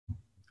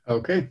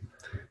Okay.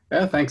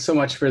 Yeah, thanks so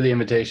much for the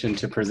invitation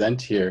to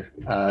present here.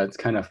 It's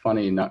kind of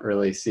funny not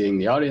really seeing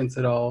the audience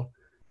at all.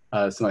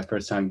 It's my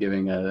first time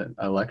giving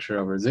a lecture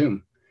over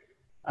Zoom.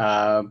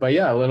 But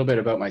yeah, a little bit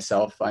about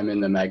myself. I'm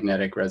in the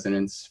magnetic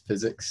resonance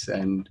physics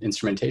and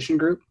instrumentation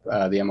group,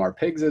 the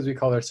MR-PIGS as we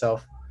call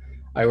ourselves.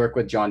 I work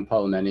with John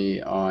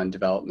Palomeni on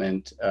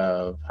development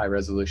of high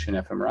resolution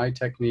fMRI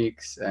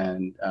techniques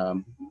and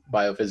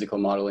biophysical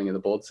modeling of the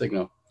bold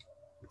signal.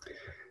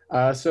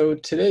 So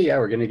today, yeah,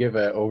 we're going to give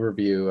an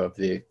overview of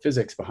the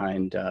physics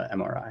behind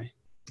MRI.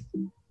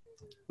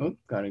 Oh,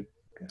 gotta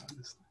get on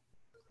this.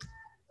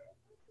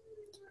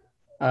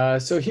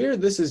 So here,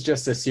 this is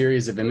just a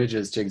series of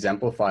images to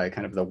exemplify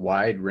kind of the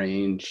wide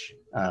range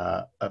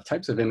of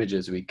types of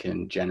images we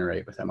can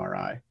generate with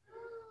MRI.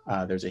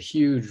 There's a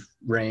huge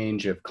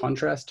range of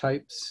contrast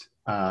types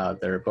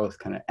that are both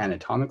kind of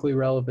anatomically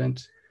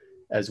relevant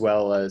as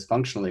well as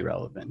functionally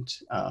relevant.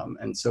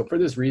 And so for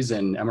this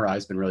reason, MRI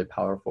has been really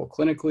powerful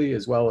clinically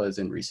as well as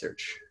in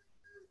research.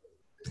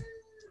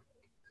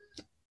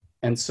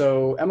 And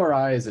so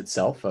MRI is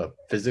itself a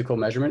physical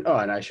measurement. Oh,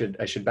 and I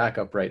should back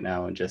up right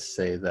now and just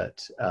say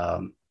that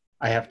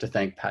I have to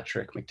thank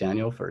Patrick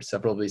McDaniel for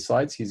several of these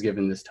slides. He's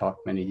given this talk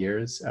many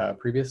years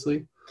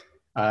previously.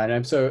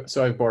 And so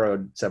I've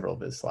borrowed several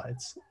of his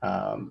slides.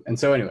 And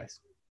so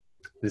anyways,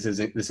 this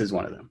is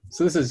one of them.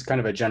 So this is kind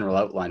of a general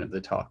outline of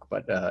the talk,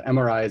 but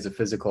MRI is a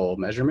physical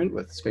measurement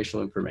with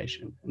spatial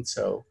information. And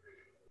so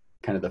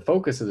kind of the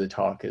focus of the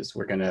talk is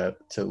we're going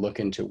to look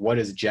into what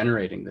is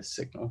generating this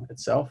signal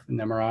itself in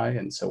MRI.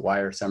 And so why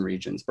are some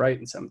regions bright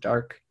and some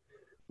dark?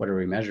 What are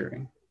we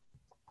measuring?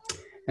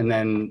 And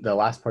then the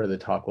last part of the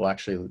talk will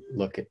actually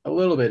look at a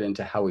little bit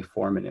into how we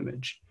form an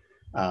image.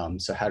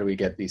 So how do we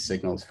get these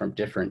signals from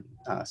different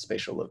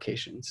spatial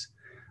locations?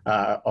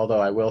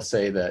 Although I will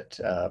say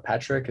that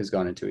Patrick has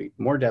gone into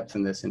more depth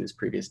in this in his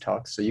previous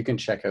talks, so you can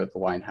check out the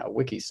Why and How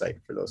wiki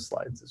site for those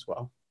slides as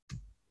well.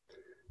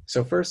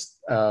 So first,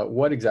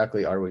 what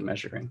exactly are we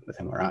measuring with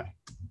MRI?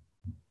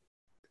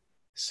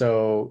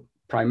 So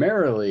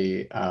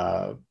primarily,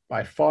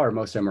 by far,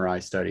 most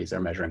MRI studies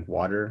are measuring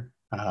water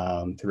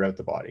throughout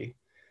the body.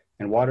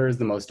 And water is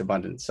the most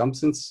abundant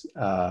substance.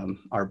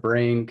 Our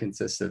brain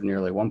consists of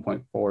nearly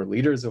 1.4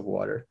 liters of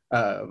water,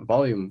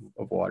 volume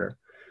of water,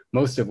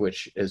 most of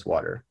which is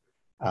water,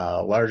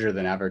 larger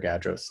than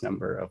Avogadro's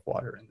number of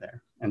water in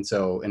there. And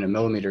so in a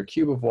millimeter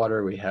cube of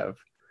water, we have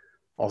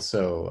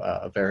also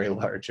a very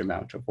large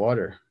amount of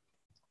water.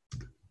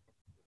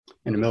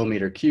 And a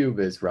millimeter cube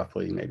is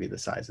roughly maybe the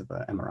size of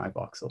an MRI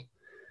voxel.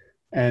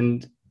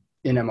 And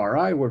in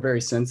MRI, we're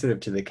very sensitive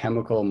to the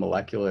chemical,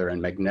 molecular,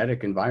 and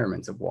magnetic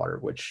environments of water,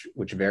 which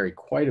vary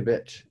quite a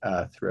bit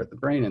throughout the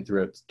brain and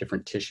throughout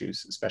different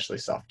tissues, especially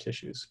soft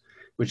tissues,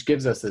 which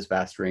gives us this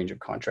vast range of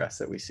contrast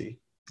that we see.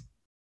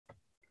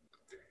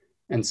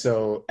 And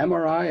so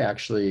MRI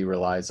actually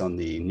relies on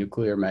the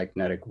nuclear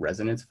magnetic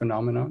resonance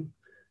phenomenon.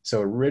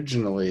 So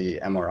originally,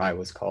 MRI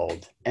was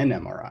called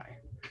NMRI.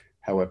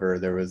 However,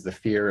 there was the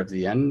fear of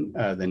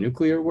the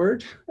nuclear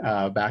word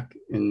back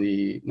in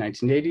the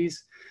 1980s.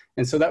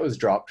 And so that was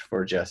dropped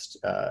for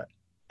just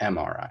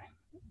MRI.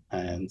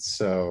 And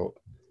so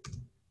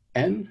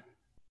N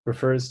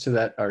refers to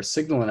that our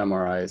signal in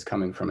MRI is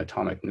coming from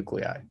atomic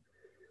nuclei,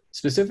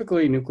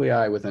 specifically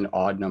nuclei with an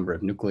odd number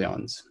of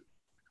nucleons.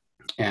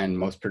 And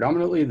most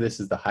predominantly, this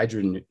is the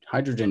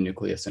hydrogen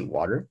nucleus in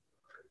water,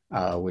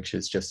 which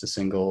is just a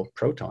single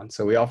proton.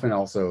 So we often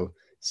also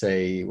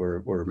say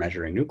we're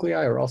measuring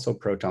nuclei or also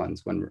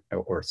protons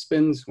or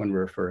spins when we're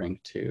referring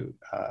to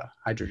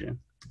hydrogen.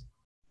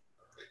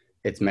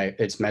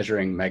 It's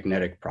measuring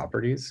magnetic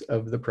properties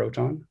of the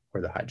proton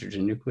or the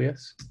hydrogen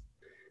nucleus.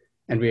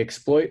 And we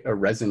exploit a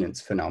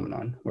resonance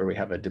phenomenon where we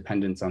have a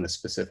dependence on a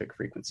specific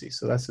frequency.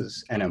 So this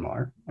is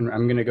NMR. And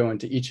I'm going to go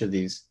into each of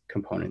these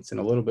components in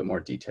a little bit more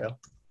detail.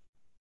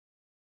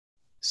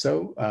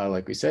 So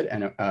like we said,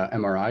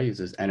 MRI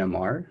uses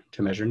NMR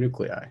to measure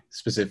nuclei,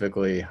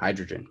 specifically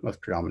hydrogen,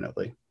 most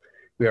predominantly.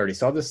 We already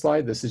saw this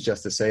slide. This is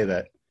just to say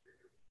that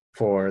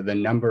for the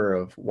number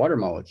of water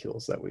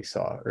molecules that we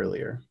saw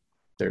earlier,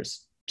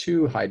 there's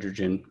 2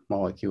 hydrogen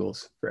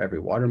molecules for every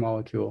water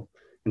molecule.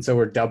 And so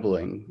we're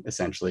doubling,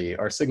 essentially,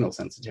 our signal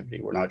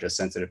sensitivity. We're not just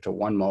sensitive to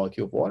 1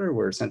 molecule of water,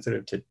 we're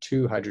sensitive to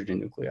 2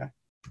 hydrogen nuclei.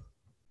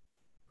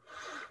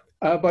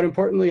 But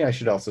importantly, I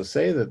should also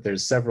say that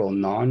there's several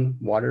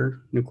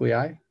non-water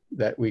nuclei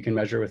that we can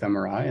measure with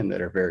MRI and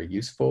that are very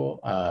useful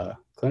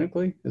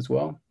clinically as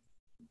well.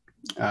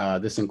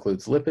 This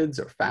includes lipids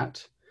or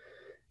fat,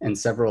 and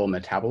several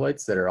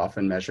metabolites that are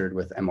often measured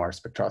with MR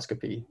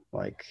spectroscopy,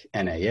 like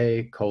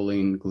NAA,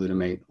 choline,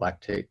 glutamate,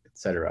 lactate,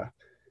 etc.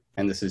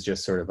 And this is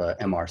just sort of a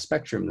MR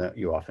spectrum that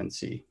you often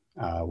see,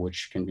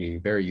 which can be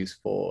very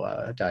useful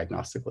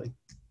diagnostically.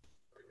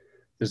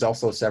 There's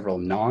also several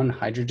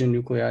non-hydrogen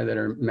nuclei that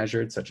are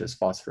measured, such as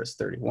phosphorus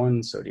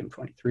 31, sodium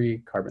 23,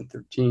 carbon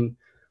 13,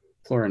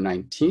 fluorine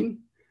 19.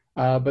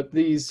 But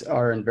these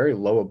are in very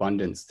low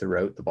abundance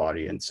throughout the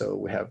body, and so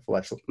we have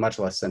much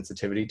less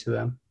sensitivity to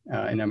them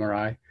in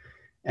MRI.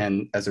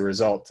 And as a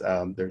result,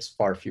 there's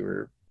far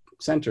fewer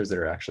centers that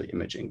are actually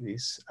imaging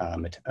these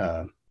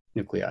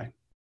nuclei.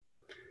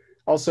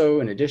 Also,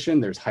 in addition,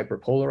 there's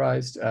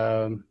hyperpolarized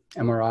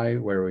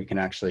MRI, where we can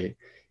actually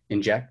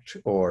inject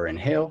or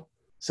inhale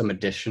some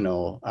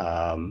additional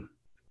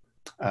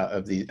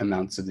of the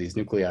amounts of these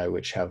nuclei,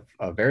 which have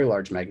a very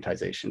large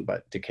magnetization,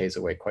 but decays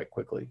away quite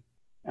quickly.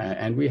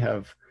 And we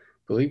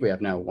believe we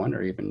have now one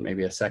or even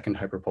maybe a second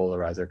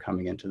hyperpolarizer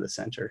coming into the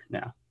center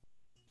now.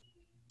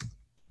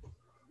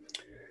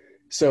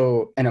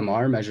 So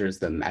NMR measures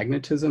the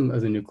magnetism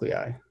of the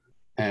nuclei.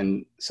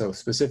 And so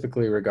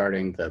specifically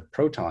regarding the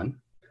proton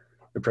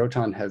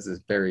has this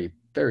very,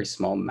 very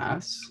small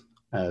mass,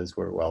 as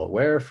we're well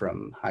aware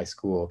from high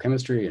school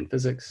chemistry and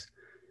physics.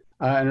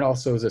 And it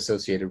also is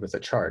associated with a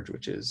charge,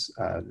 which is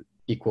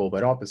equal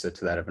but opposite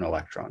to that of an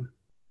electron.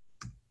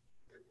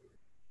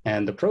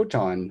 And the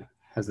proton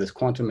has this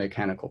quantum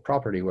mechanical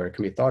property where it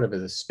can be thought of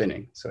as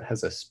spinning. So it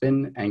has a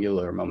spin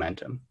angular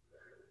momentum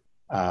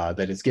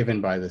that is given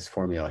by this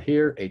formula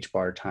here, h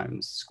bar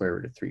times square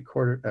root of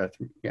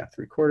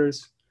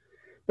 3/4.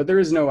 But there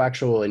is no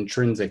actual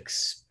intrinsic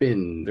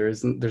spin.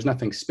 There's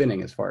nothing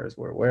spinning as far as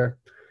we're aware.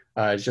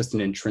 It's just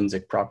an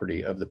intrinsic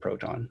property of the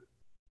proton.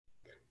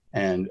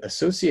 And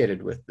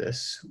associated with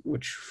this,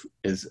 which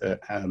is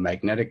a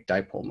magnetic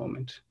dipole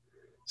moment.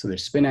 So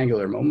there's spin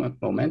angular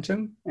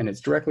momentum, and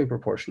it's directly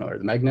proportional, or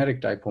the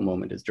magnetic dipole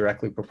moment is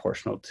directly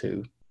proportional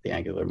to the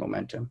angular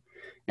momentum.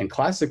 And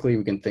classically,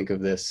 we can think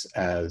of this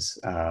as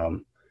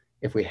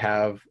if we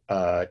have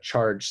a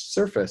charged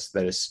surface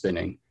that is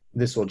spinning,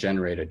 this will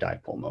generate a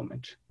dipole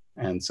moment.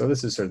 And so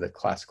this is sort of the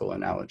classical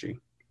analogy.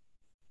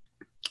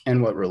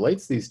 And what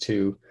relates these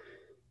two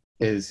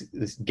is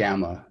this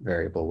gamma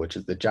variable, which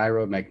is the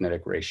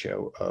gyromagnetic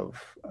ratio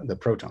of the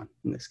proton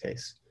in this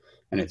case.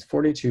 And it's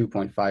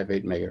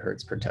 42.58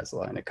 megahertz per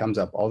Tesla, and it comes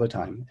up all the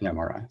time in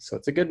MRI. So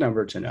it's a good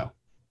number to know.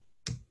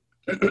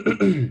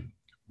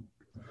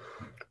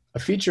 A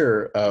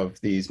feature of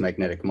these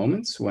magnetic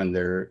moments when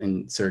they're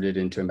inserted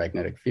into a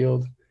magnetic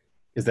field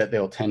is that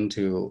they'll tend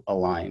to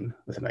align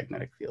with a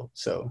magnetic field.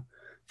 So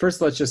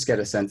first, let's just get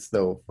a sense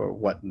though for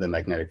what the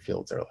magnetic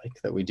fields are like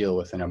that we deal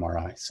with in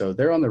MRI. So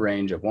they're on the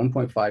range of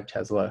 1.5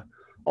 Tesla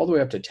all the way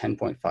up to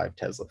 10.5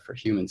 Tesla for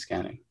human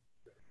scanning.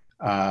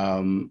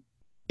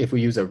 If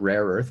we use a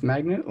rare earth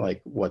magnet, like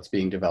what's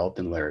being developed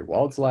in Larry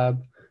Wald's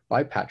lab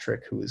by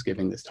Patrick, who was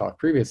giving this talk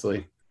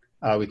previously,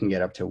 we can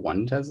get up to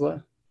 1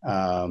 Tesla.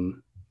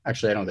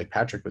 Actually, I don't think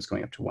Patrick was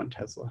going up to 1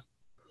 Tesla.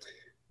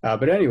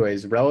 But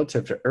anyways,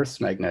 relative to Earth's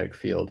magnetic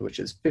field, which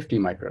is 50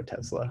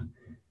 microtesla,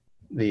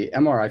 the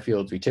MRI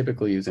fields we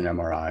typically use in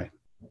MRI,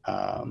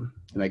 the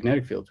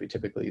magnetic fields we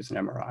typically use in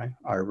MRI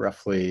are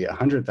roughly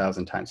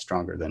 100,000 times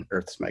stronger than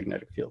Earth's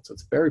magnetic field. So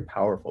it's a very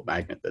powerful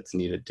magnet that's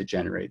needed to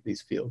generate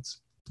these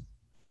fields.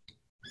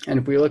 And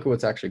if we look at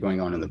what's actually going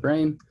on in the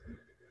brain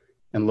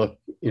and look,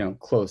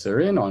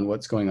 closer in on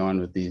what's going on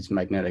with these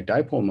magnetic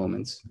dipole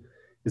moments,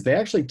 is they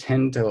actually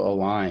tend to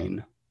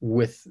align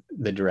with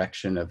the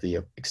direction of the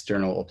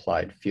external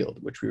applied field,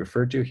 which we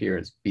refer to here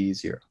as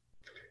B0.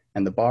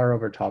 And the bar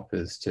over top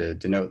is to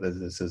denote that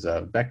this is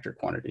a vector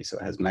quantity, so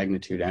it has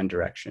magnitude and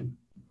direction.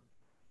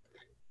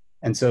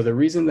 And so the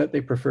reason that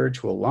they prefer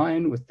to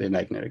align with the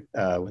magnetic,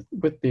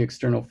 with the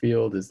external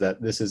field is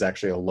that this is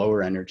actually a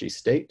lower energy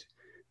state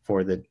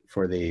for the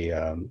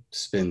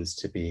spins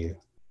to be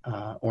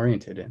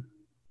oriented in.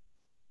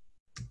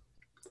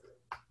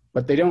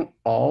 But they don't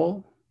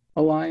all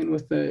align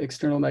with the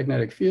external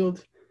magnetic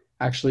field.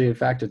 Actually, in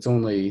fact, it's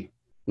only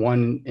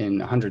 1 in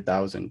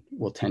 100,000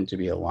 will tend to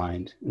be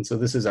aligned. And so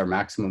this is our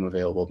maximum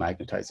available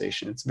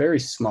magnetization. It's very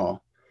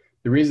small.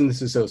 The reason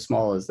this is so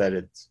small is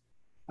that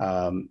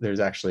there's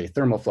actually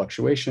thermal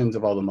fluctuations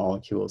of all the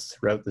molecules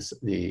throughout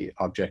the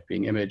object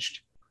being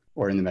imaged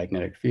or in the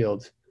magnetic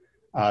field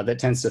that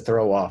tends to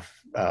throw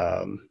off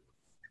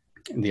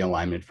the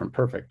alignment from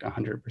perfect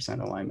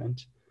 100%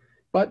 alignment.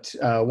 But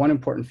one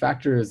important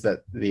factor is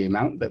that the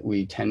amount that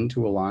we tend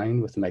to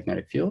align with the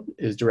magnetic field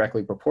is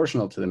directly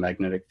proportional to the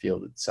magnetic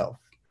field itself.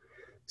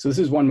 So this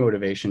is one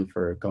motivation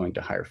for going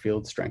to higher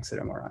field strengths at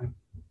MRI.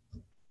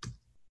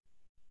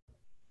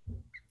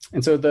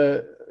 And so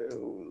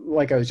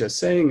like I was just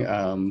saying,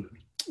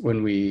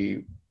 when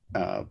we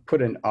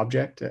put an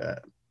object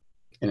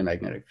in a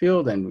magnetic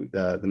field and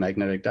the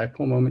magnetic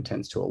dipole moment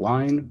tends to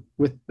align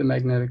with the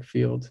magnetic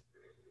field,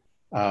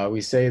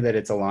 we say that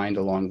it's aligned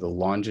along the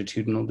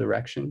longitudinal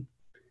direction,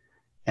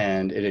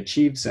 and it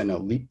achieves an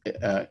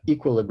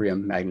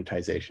equilibrium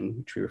magnetization,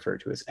 which we refer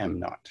to as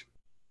M0.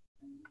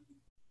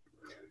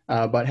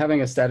 But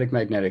having a static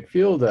magnetic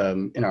field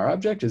in our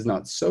object is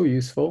not so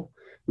useful.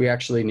 We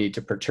actually need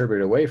to perturb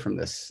it away from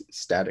this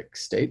static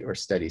state or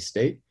steady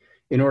state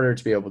in order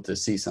to be able to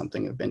see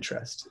something of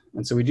interest.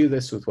 And so we do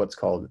this with what's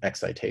called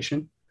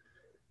excitation.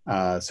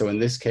 So in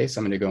this case,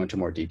 I'm going to go into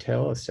more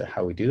detail as to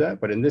how we do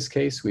that. But in this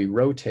case, we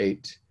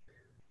rotate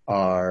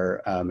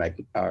our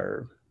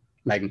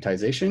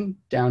magnetization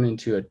down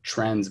into a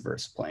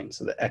transverse plane,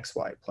 so the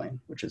XY plane,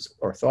 which is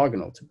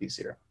orthogonal to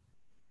B0.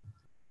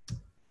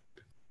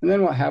 And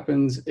then what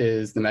happens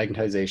is the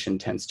magnetization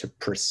tends to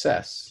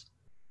precess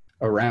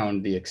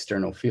around the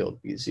external field,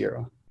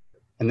 B0.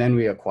 And then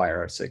we acquire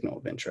our signal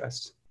of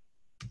interest.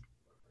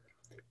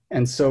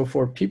 And so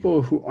for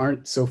people who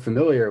aren't so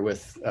familiar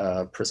with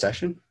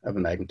precession of a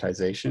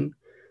magnetization,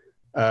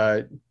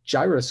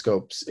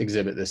 gyroscopes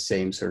exhibit the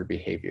same sort of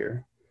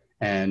behavior.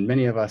 And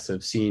many of us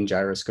have seen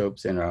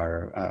gyroscopes in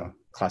our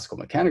classical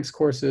mechanics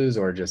courses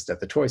or just at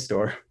the toy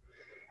store.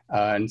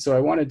 And so I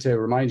wanted to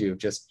remind you of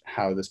just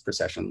how this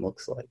precession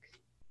looks like.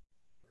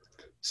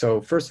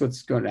 So first,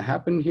 what's going to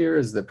happen here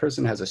is the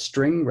person has a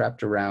string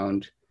wrapped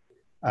around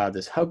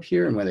this hub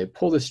here, and when they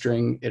pull the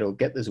string, it'll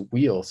get this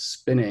wheel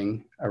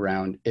spinning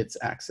around its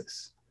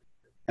axis.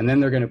 And then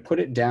they're going to put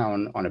it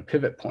down on a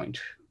pivot point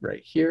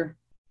right here,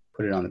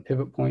 put it on the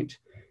pivot point,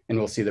 and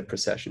we'll see the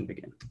precession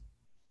begin.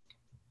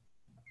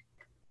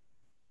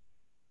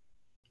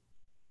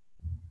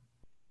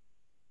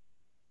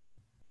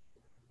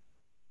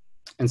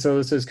 And so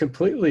this is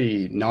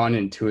completely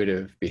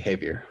non-intuitive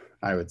behavior,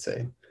 I would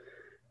say.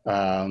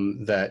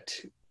 That,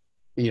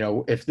 you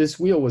know, if this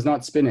wheel was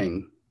not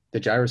spinning, the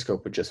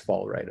gyroscope would just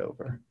fall right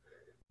over.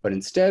 But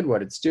instead,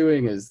 what it's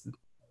doing is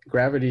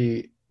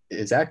gravity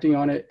is acting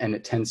on it, and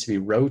it tends to be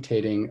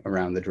rotating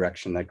around the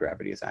direction that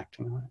gravity is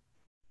acting on it.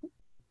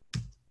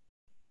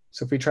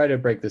 So if we try to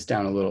break this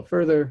down a little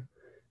further,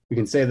 we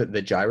can say that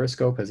the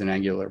gyroscope has an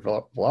angular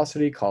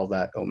velocity, call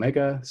that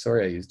omega.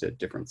 Sorry, I used a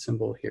different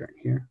symbol here and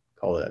here.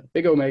 Call it a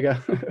big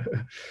omega.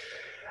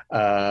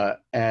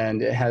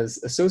 And it has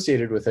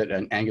associated with it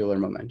an angular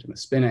momentum, a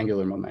spin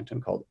angular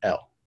momentum called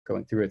L,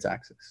 going through its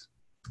axis.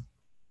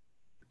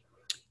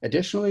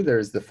 Additionally,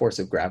 there's the force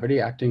of gravity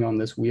acting on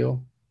this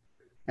wheel,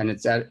 and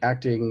it's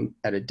acting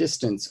at a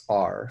distance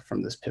r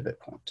from this pivot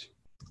point,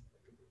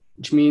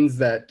 which means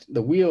that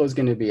the wheel is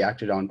going to be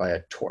acted on by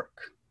a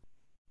torque.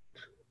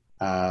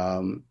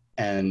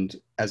 And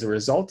as a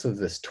result of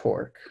this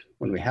torque,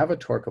 when we have a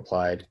torque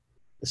applied,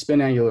 the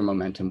spin angular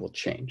momentum will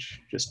change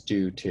just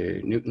due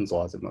to Newton's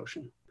laws of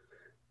motion.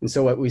 And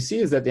so what we see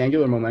is that the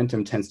angular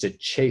momentum tends to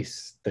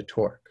chase the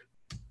torque,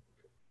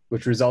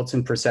 which results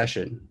in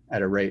precession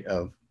at a rate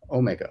of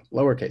omega,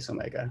 lowercase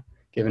omega,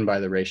 given by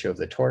the ratio of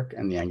the torque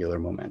and the angular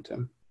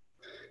momentum.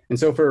 And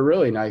so for a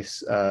really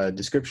nice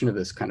description of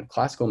this kind of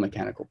classical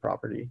mechanical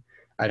property,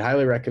 I'd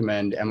highly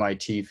recommend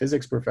MIT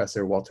physics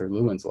professor Walter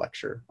Lewin's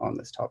lecture on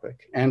this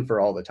topic, and for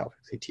all the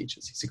topics he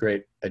teaches. He's a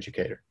great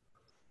educator.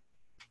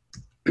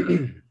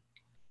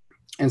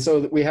 And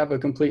so we have a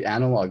complete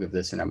analog of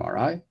this in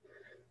MRI,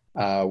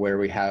 where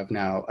we have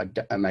now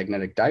a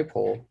magnetic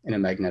dipole in a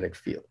magnetic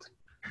field.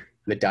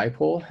 The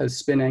dipole has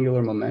spin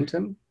angular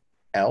momentum,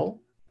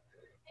 L,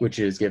 which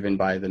is given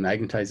by the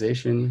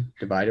magnetization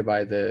divided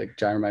by the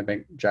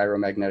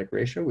gyromagnetic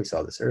ratio. We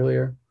saw this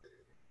earlier.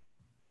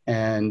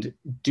 And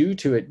due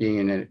to it being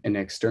in an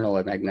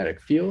external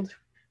magnetic field,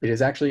 it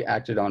is actually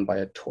acted on by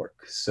a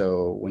torque.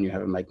 So when you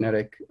have a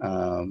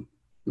magnetization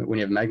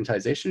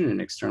in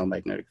an external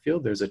magnetic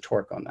field, there's a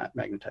torque on that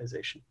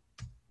magnetization.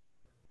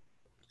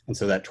 And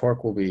so that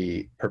torque will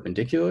be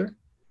perpendicular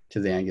to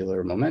the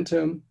angular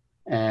momentum,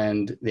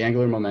 and the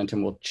angular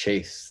momentum will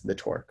chase the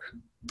torque.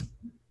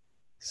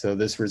 So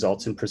this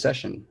results in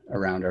precession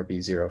around our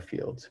B0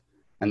 field.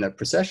 And the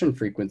precession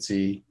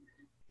frequency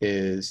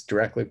is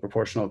directly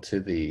proportional to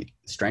the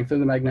strength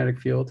of the magnetic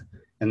field.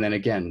 And then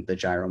again, the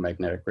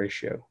gyromagnetic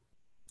ratio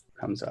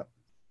comes up.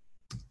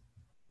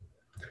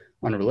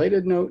 On a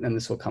related note, and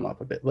this will come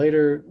up a bit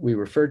later, we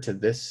referred to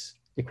this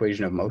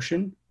equation of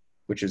motion,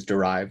 which is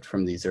derived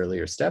from these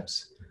earlier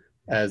steps,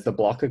 as the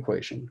Bloch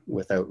equation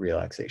without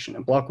relaxation.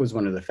 And Bloch was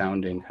one of the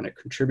founding kind of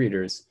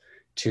contributors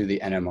to the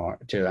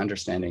NMR, to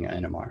understanding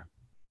NMR.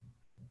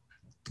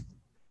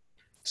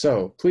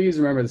 So please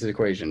remember this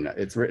equation.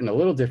 It's written a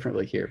little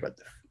differently here, but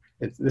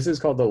this is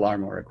called the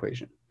Larmor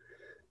equation.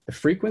 The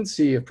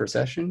frequency of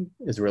precession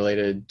is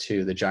related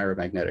to the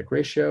gyromagnetic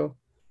ratio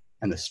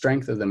and the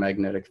strength of the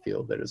magnetic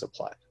field that is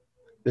applied.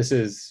 This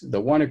is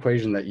the one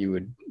equation that you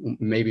would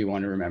maybe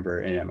want to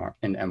remember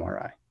in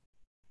MRI.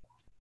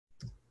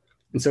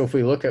 And so if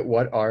we look at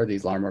what are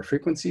these Larmor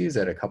frequencies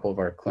at a couple of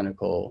our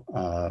clinical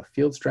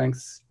field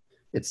strengths,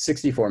 it's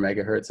 64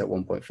 megahertz at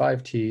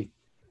 1.5 T,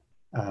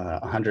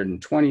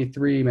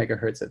 123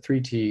 megahertz at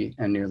 3 T,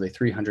 and nearly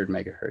 300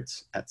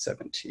 megahertz at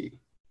 7 T.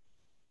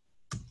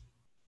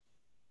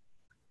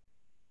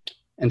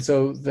 And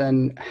so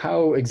then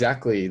how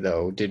exactly,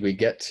 though, did we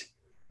get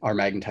our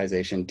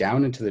magnetization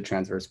down into the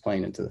transverse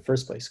plane into the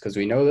first place? Because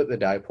we know that the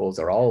dipoles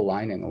are all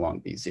aligning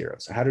along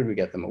B0. So how did we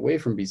get them away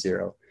from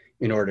B0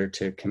 in order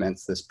to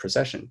commence this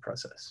precession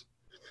process?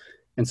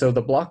 And so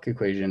the Bloch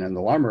equation and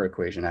the Larmor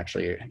equation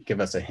actually give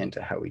us a hint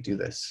at how we do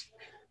this,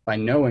 by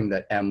knowing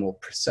that M will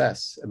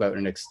precess about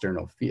an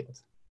external field.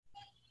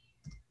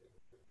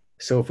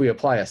 So if we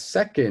apply a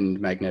second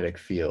magnetic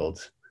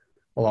field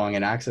along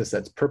an axis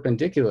that's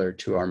perpendicular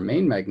to our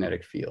main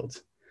magnetic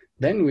field,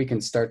 then we can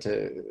start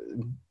to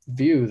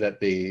view that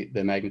the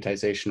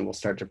magnetization will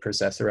start to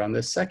precess around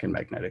this second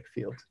magnetic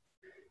field.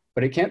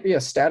 But it can't be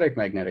a static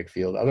magnetic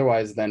field.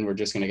 Otherwise, then we're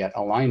just going to get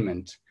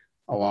alignment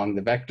along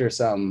the vector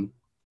sum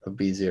of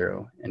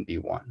B0 and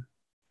B1.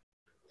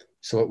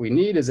 So what we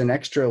need is an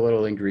extra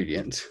little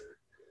ingredient,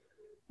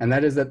 and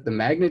that is that the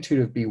magnitude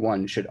of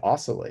B1 should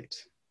oscillate,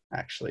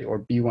 actually,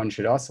 or B1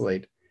 should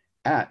oscillate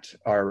at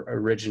our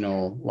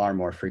original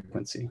Larmor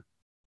frequency.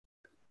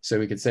 So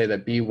we could say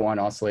that B1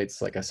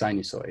 oscillates like a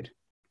sinusoid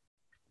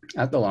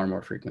at the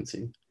Larmor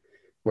frequency,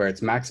 where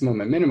its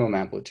maximum and minimum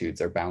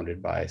amplitudes are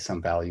bounded by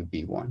some value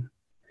B1.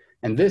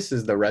 And this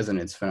is the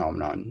resonance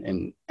phenomenon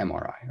in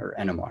MRI or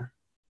NMR.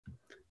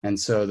 And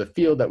so the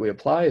field that we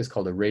apply is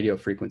called a radio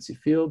frequency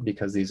field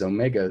because these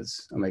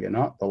omegas, omega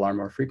naught, the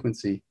Larmor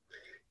frequency,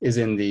 is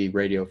in the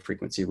radio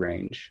frequency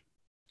range.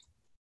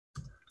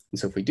 And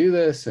so if we do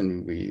this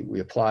and we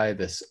apply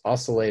this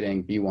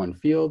oscillating B1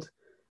 field,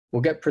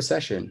 we'll get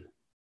precession,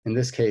 in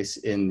this case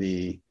in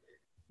the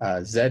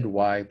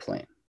ZY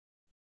plane.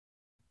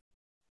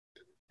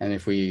 And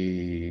if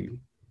we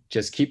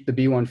just keep the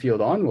B1 field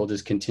on, we'll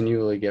just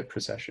continually get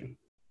precession.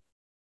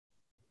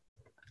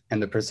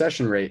 And the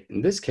precession rate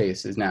in this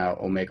case is now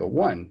omega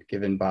 1,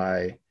 given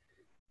by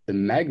the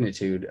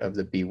magnitude of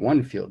the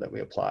B1 field that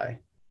we apply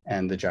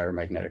and the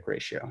gyromagnetic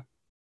ratio.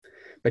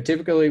 But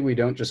typically we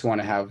don't just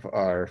want to have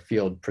our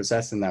field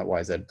precess in that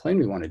YZ plane,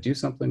 we want to do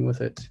something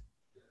with it.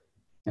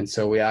 And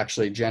so we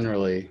actually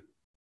generally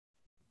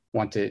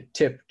want to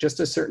tip just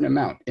a certain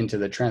amount into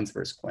the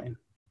transverse plane.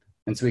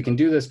 And so we can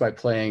do this by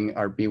playing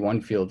our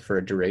B1 field for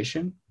a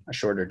duration, a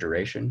shorter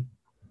duration.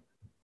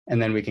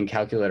 And then we can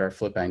calculate our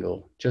flip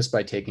angle just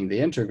by taking the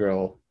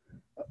integral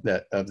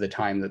of the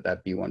time that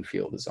that B1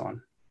 field is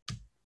on.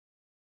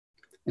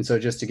 And so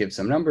just to give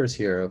some numbers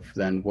here of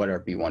then what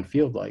our B1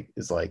 field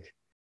is like,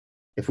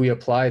 if we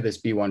apply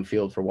this B1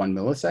 field for 1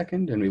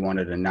 millisecond and we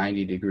wanted a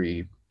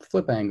 90-degree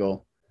flip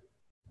angle,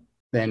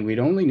 then we'd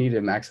only need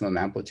a maximum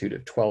amplitude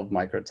of 12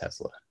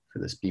 microtesla for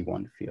this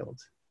B1 field.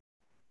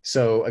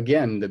 So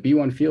again, the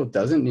B1 field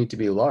doesn't need to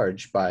be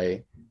large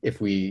if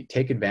we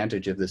take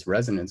advantage of this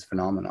resonance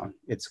phenomenon.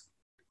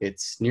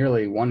 It's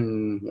nearly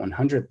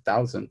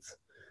 1/100,000th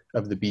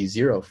of the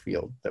B0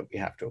 field that we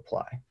have to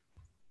apply.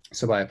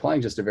 So by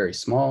applying just a very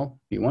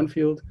small B1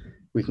 field,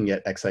 we can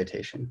get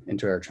excitation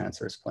into our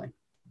transverse plane.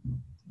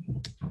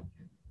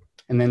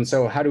 And then,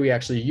 so how do we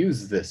actually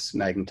use this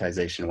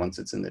magnetization once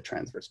it's in the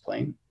transverse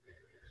plane?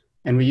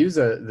 And we use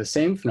the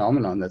same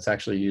phenomenon that's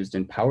actually used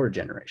in power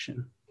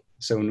generation.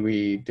 So when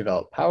we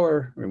develop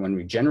power, or when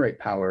we generate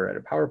power at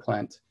a power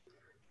plant,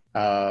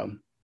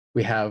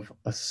 we have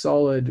a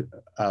solid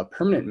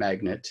permanent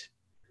magnet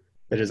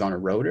that is on a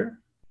rotor.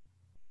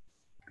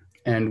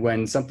 And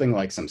when something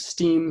like some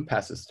steam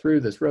passes through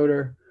this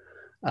rotor,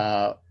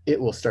 it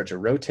will start to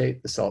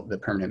rotate the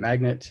permanent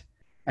magnet,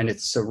 and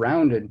it's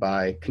surrounded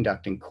by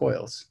conducting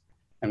coils.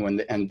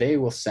 And they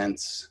will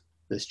sense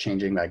this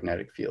changing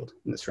magnetic field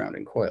in the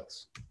surrounding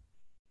coils.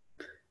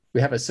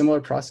 We have a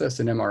similar process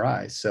in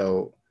MRI.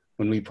 So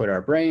when we put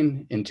our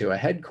brain into a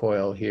head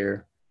coil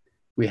here,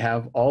 we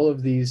have all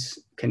of these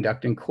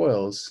conducting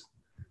coils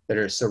that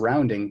are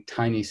surrounding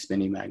tiny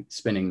spinning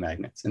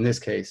magnets. In this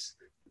case,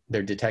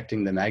 they're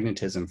detecting the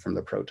magnetism from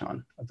the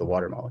proton of the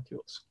water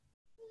molecules.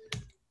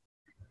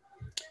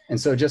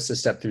 And so just to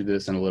step through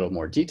this in a little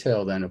more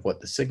detail then of what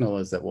the signal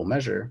is that we'll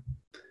measure.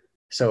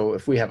 So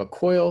if we have a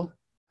coil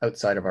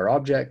outside of our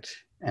object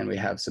and we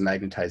have some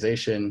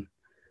magnetization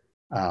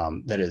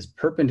that is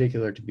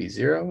perpendicular to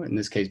B0, in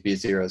this case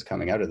B0 is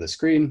coming out of the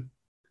screen.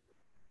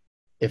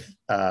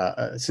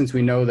 Since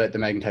we know that the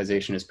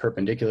magnetization is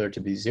perpendicular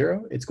to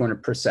B0, it's going to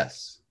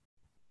precess.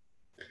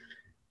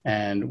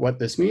 And what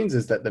this means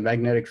is that the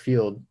magnetic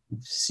field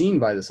seen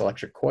by this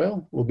electric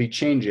coil will be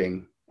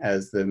changing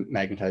as the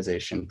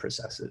magnetization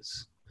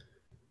precesses.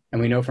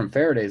 And we know from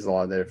Faraday's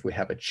law that if we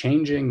have a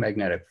changing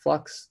magnetic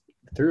flux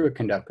through a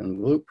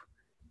conducting loop,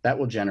 that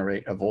will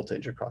generate a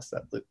voltage across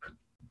that loop.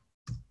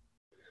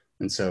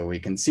 And so we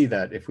can see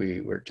that if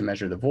we were to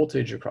measure the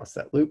voltage across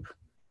that loop,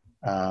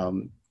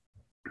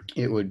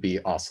 it would be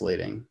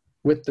oscillating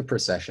with the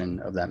precession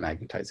of that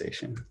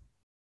magnetization.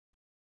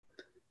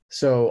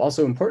 So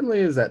also importantly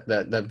is that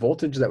that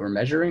voltage that we're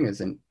measuring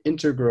is an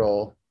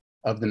integral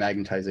of the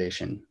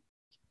magnetization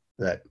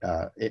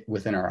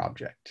within our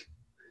object.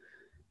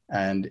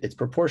 And it's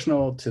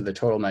proportional to the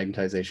total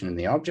magnetization in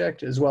the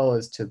object as well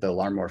as to the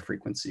Larmor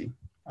frequency,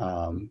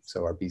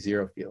 so our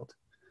B0 field.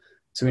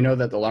 So we know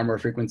that the Larmor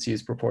frequency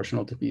is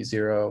proportional to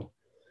B0,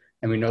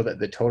 and we know that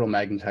the total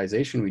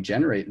magnetization we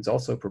generate is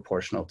also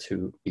proportional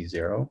to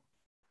B0.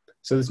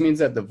 So this means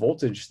that the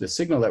voltage, the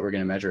signal that we're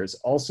going to measure is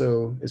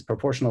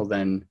proportional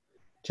then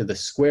to the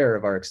square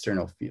of our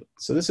external field.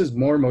 So this is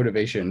more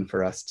motivation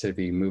for us to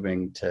be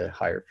moving to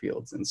higher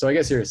fields. And so I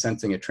guess you're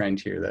sensing a trend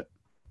here that,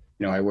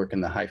 I work in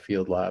the high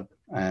field lab.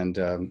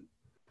 And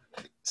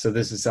so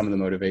this is some of the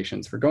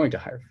motivations for going to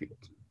higher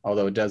field,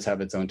 although it does have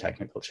its own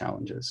technical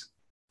challenges.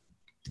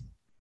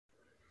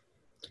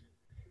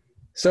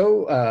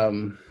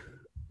 So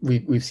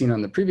we've seen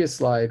on the previous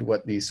slide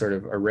what these sort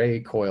of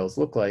array coils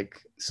look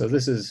like. So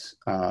this is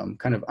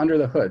kind of under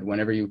the hood.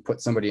 Whenever you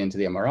put somebody into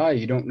the MRI,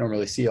 you don't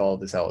normally see all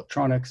of this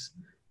electronics.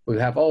 We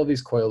have all of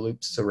these coil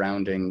loops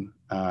surrounding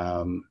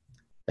the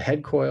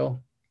head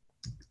coil.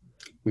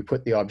 we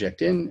put the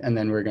object in, and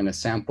then we're going to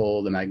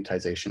sample the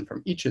magnetization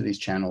from each of these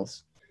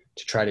channels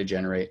to try to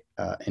generate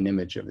an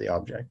image of the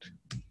object.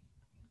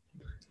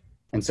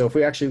 And so if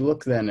we actually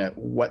look then at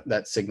what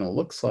that signal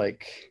looks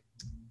like,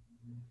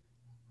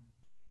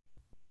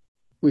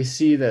 we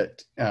see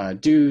that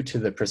due to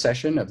the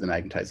precession of the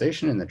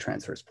magnetization in the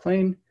transverse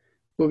plane,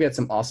 we'll get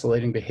some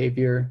oscillating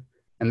behavior,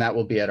 and that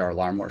will be at our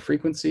Larmor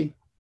frequency.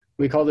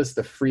 We call this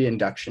the free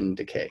induction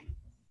decay.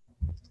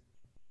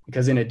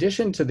 Because in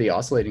addition to the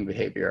oscillating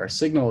behavior, our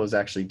signal is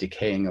actually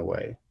decaying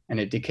away, and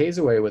it decays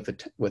away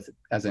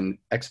as an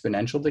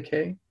exponential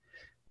decay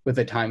with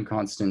a time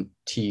constant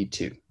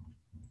t2.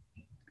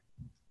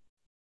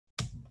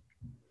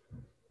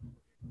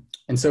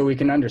 And so we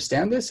can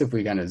understand this if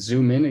we kind of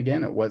zoom in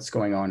again at what's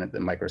going on at the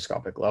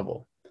microscopic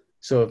level.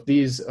 So if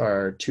these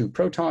are two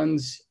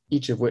protons,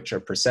 each of which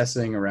are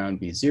precessing around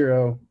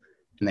B0,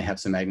 and they have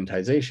some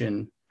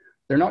magnetization,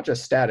 they're not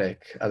just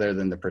static other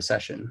than the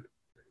precession.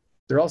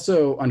 They're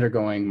also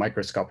undergoing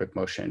microscopic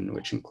motion,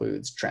 which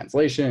includes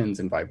translations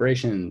and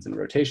vibrations and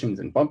rotations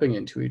and bumping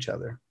into each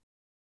other.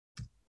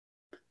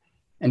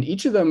 And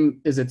each of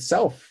them is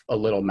itself a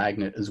little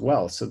magnet as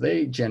well. So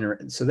they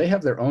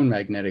have their own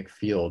magnetic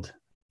field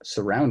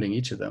surrounding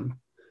each of them.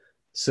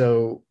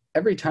 So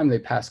every time they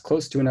pass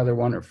close to another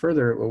one or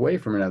further away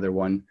from another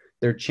one,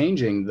 they're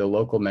changing the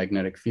local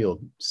magnetic field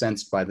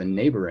sensed by the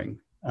neighboring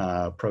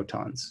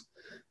protons.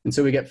 And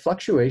so we get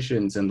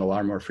fluctuations in the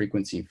Larmor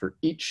frequency for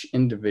each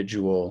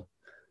individual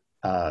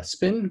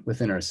spin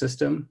within our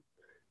system,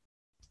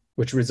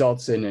 which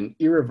results in an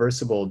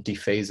irreversible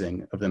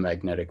dephasing of the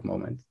magnetic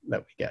moment that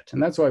we get.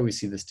 And that's why we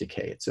see this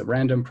decay. It's a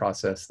random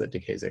process that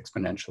decays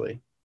exponentially.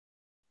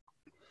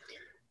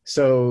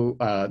 So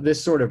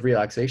this sort of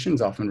relaxation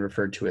is often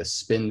referred to as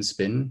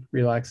spin-spin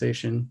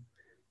relaxation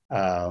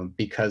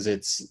because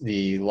it's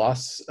the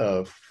loss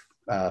of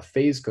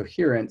phase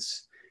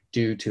coherence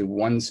due to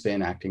one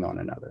spin acting on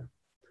another.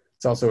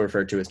 It's also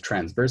referred to as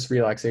transverse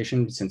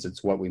relaxation since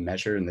it's what we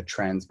measure in the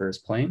transverse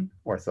plane,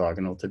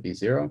 orthogonal to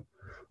B0,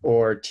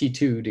 or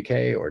T2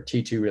 decay or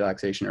T2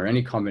 relaxation, or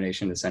any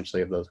combination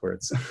essentially of those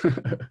words.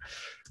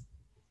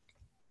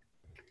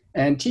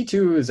 And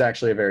T2 is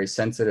actually a very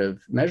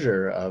sensitive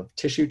measure of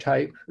tissue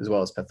type as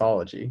well as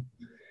pathology.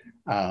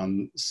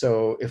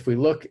 So if we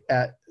look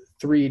at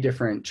 3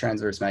 different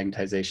transverse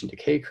magnetization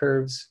decay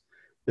curves,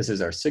 this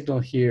is our signal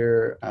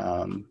here,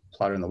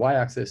 plotted on the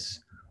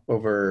y-axis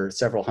over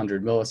several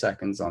hundred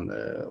milliseconds on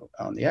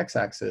the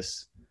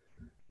x-axis,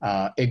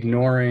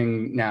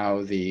 ignoring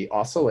now the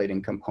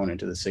oscillating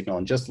component of the signal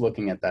and just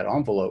looking at that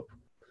envelope.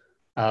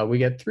 We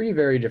get 3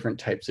 very different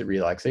types of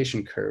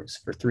relaxation curves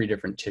for 3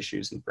 different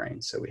tissues in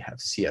brain. So we have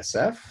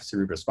CSF,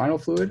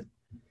 cerebrospinal fluid.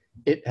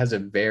 It has a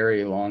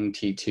very long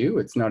T2.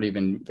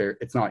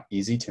 It's not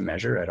easy to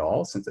measure at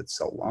all since it's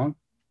so long.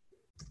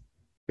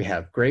 We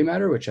have gray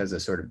matter, which has a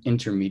sort of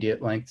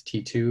intermediate length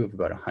T2 of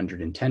about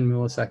 110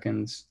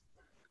 milliseconds.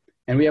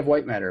 And we have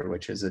white matter,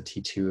 which is a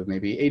T2 of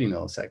maybe 80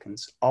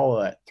 milliseconds,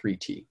 all at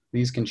 3T.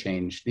 These can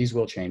change, these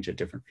will change at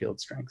different field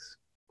strengths.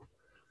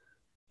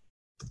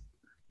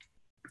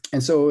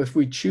 And so if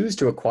we choose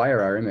to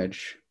acquire our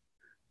image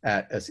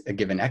at a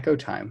given echo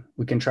time,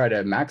 we can try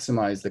to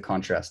maximize the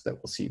contrast that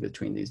we'll see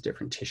between these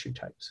different tissue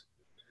types.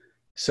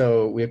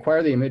 So we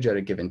acquire the image at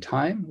a given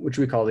time, which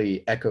we call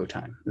the echo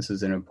time. This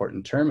is an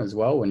important term as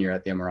well when you're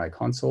at the MRI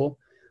console,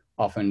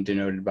 often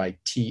denoted by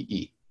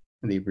TE,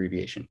 the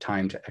abbreviation,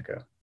 time to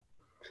echo.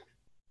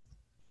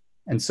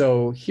 And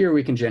so here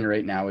we can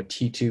generate now a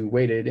T2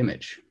 weighted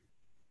image.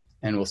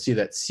 And we'll see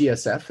that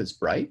CSF is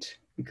bright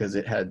because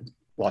it had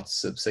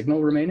lots of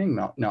signal remaining,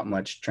 not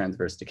much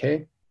transverse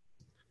decay.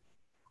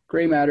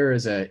 Gray matter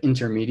is an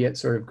intermediate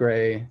sort of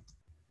gray,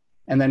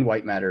 and then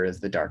white matter is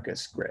the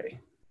darkest gray,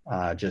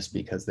 just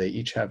because they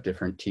each have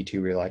different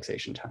T2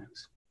 relaxation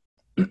times.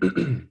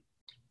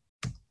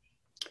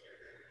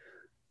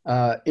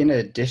 In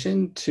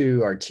addition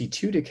to our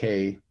T2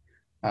 decay,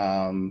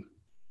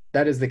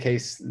 that is the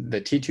case,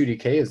 the T2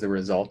 decay is the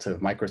result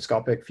of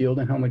microscopic field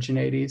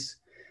inhomogeneities.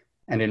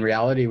 And in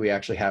reality, we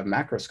actually have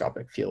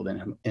macroscopic field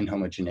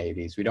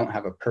inhomogeneities. We don't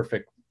have a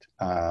perfect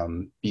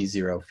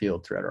B0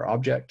 field throughout our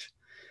object.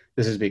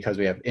 This is because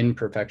we have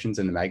imperfections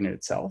in the magnet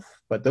itself,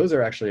 but those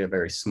are actually a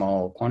very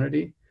small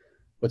quantity.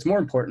 What's more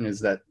important is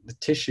that the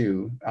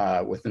tissue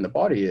within the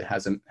body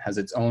has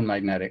its own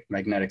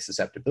magnetic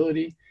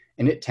susceptibility,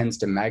 and it tends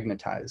to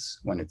magnetize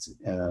when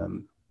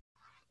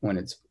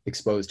it's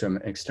exposed to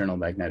an external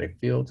magnetic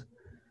field.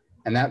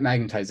 And that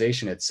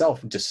magnetization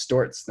itself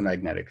distorts the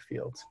magnetic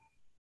field.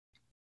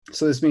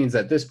 So this means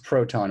that this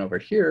proton over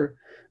here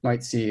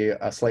might see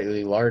a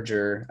slightly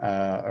larger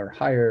or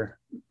higher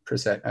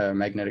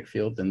magnetic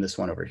field than this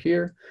one over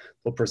here.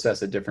 We'll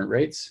process at different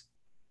rates,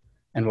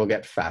 and we'll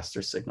get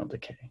faster signal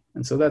decay.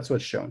 And so that's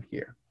what's shown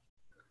here.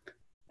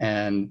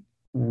 And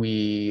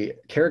we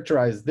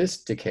characterize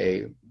this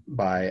decay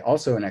by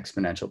also an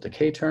exponential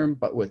decay term,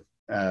 but with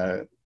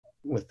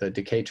the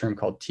decay term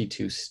called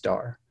T2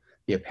 star,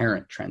 the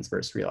apparent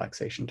transverse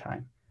relaxation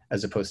time,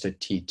 as opposed to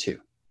T2.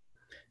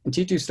 And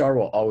T2 star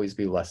will always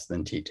be less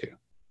than T2.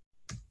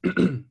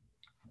 T2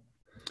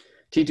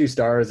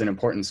 star is an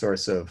important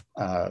source of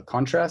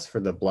contrast for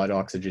the blood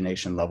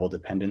oxygenation level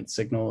dependent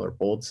signal, or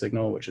bold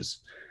signal, which is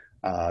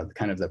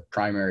kind of the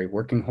primary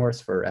working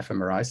horse for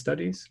fMRI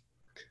studies.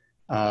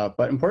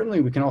 But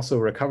importantly, we can also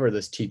recover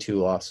this T2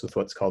 loss with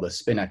what's called a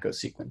spin echo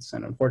sequence.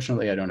 And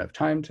unfortunately, I don't have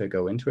time to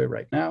go into it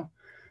right now,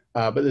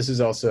 but this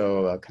is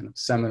also a kind of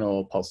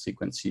seminal pulse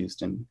sequence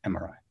used in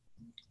MRI.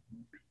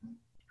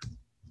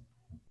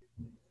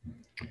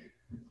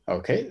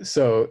 Okay,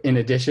 so in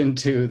addition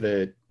to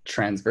the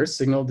transverse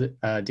signal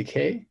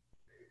decay,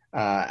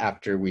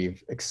 after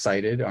we've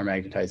excited our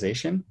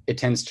magnetization, it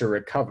tends to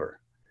recover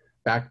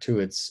back to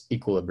its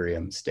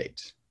equilibrium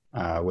state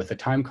with a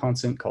time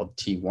constant called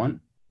T1.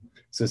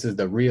 So this is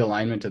the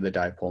realignment of the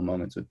dipole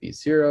moments with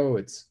B0.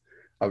 It's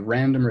a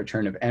random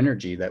return of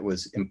energy that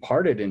was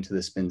imparted into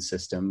the spin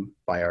system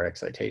by our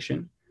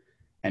excitation,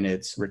 and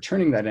it's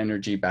returning that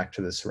energy back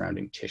to the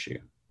surrounding tissue.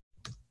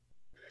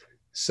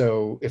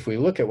 So if we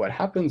look at what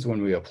happens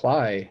when we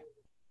apply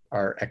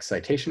our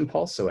excitation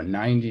pulse, so a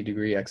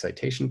 90-degree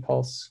excitation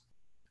pulse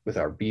with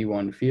our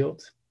B1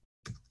 field,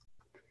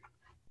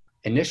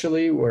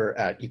 initially we're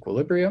at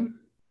equilibrium.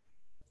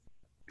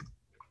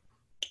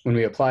 When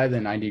we apply the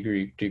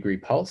 90-degree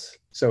pulse,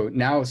 so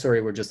now,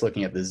 sorry, we're just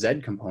looking at the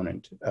Z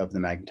component of the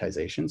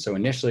magnetization. So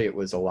initially it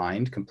was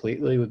aligned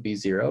completely with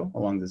B0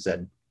 along the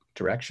Z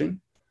direction.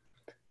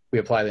 We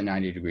apply the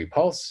 90-degree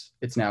pulse,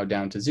 it's now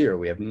down to 0.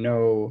 We have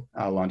no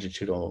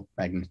longitudinal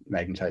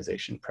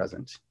magnetization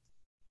present.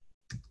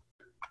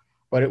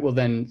 But it will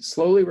then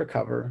slowly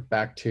recover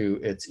back to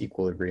its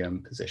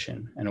equilibrium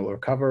position. And it will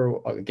recover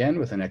again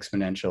with an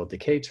exponential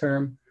decay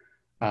term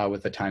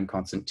with a time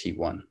constant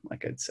T1,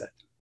 like I'd said.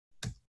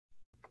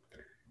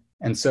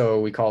 And so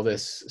we call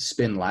this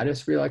spin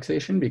lattice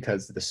relaxation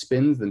because the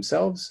spins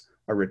themselves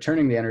are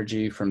returning the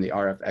energy from the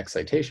RF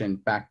excitation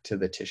back to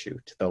the tissue,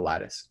 to the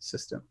lattice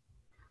system.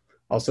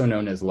 Also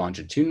known as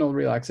longitudinal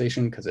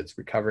relaxation because it's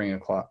recovering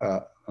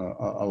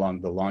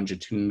along the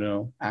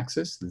longitudinal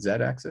axis, the Z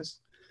axis,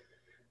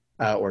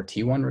 or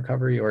T1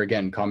 recovery, or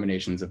again,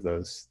 combinations of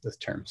those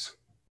terms.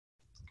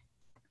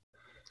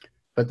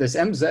 But this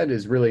MZ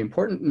is really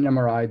important in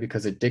MRI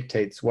because it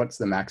dictates what's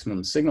the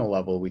maximum signal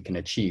level we can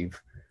achieve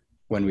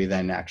when we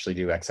then actually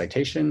do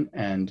excitation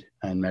and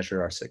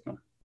measure our signal.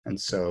 And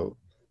so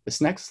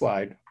this next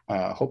slide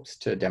hopes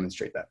to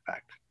demonstrate that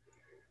fact.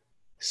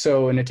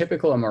 So in a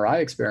typical MRI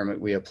experiment,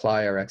 we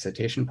apply our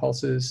excitation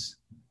pulses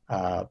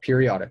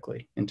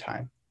periodically in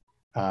time.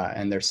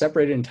 And they're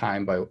separated in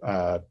time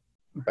by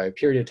a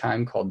period of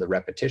time called the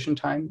repetition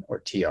time, or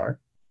TR.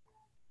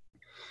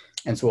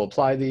 And so we'll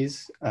apply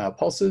these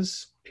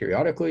pulses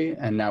periodically.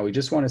 And now we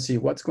just want to see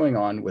what's going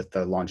on with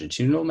the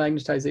longitudinal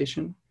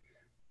magnetization,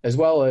 as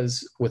well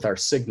as with our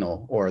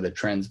signal, or the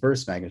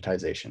transverse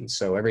magnetization.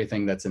 So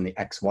everything that's in the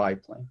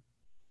XY plane.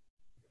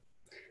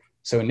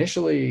 So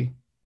initially,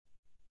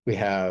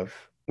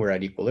 we're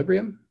at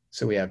equilibrium.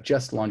 So we have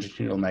just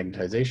longitudinal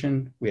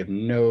magnetization. We have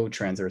no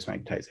transverse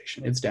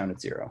magnetization. It's down at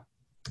 0.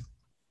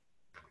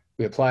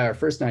 We apply our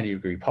first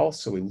 90-degree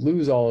pulse. So we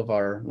lose all of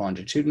our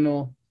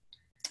longitudinal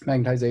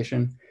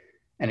magnetization,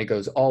 and it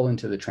goes all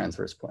into the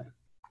transverse plane.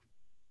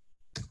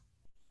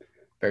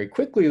 Very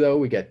quickly, though,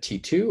 we get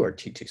T2 or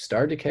T2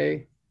 star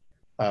decay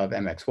of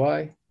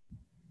MXY,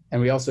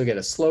 and we also get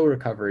a slow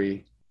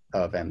recovery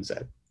of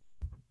MZ.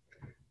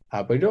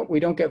 But we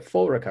don't get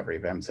full recovery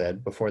of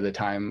MZ before the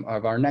time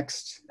of our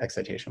next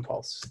excitation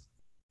pulse.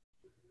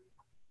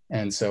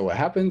 And so what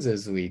happens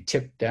is we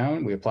tip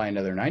down, we apply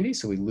another 90,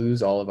 so we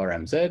lose all of our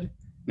MZ, and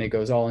it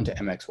goes all into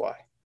MXY.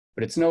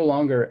 But it's no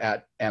longer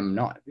at M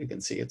naught. You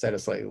can see it's at a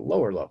slightly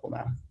lower level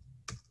now.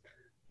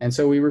 And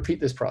so we repeat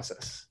this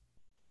process.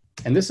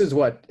 And this is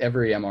what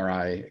every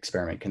MRI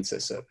experiment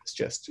consists of. It's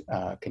just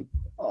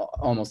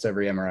almost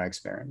every MRI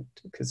experiment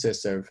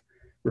consists of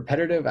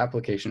repetitive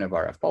application of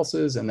RF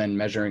pulses and then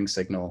measuring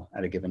signal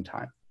at a given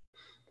time.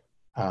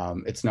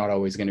 It's not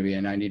always going to be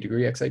a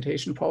 90-degree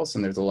excitation pulse,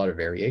 and there's a lot of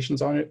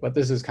variations on it, but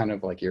this is kind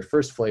of like your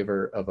first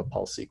flavor of a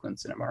pulse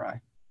sequence in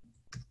MRI.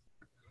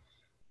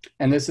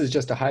 And this is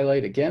just to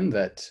highlight again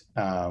that,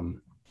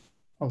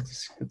 I'll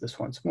just hit this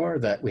once more,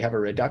 that we have a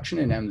reduction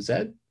in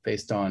MZ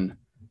based on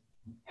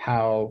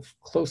how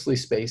closely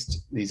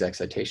spaced these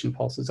excitation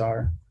pulses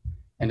are,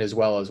 and as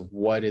well as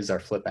what is our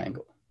flip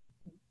angle.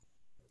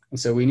 And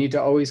so we need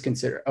to always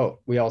consider,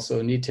 we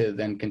also need to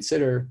then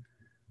consider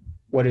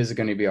what is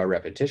going to be our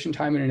repetition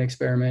time in an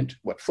experiment,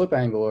 what flip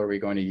angle are we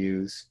going to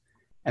use,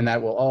 and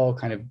that will all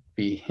kind of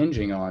be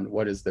hinging on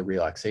what is the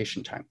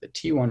relaxation time, the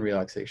T1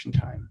 relaxation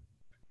time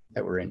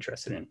that we're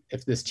interested in.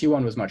 If this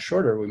T1 was much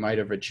shorter, we might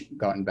have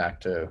gotten back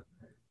to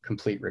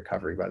complete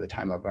recovery by the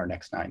time of our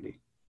next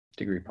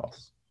 90-degree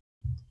pulse.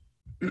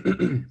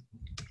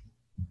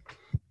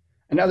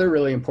 Another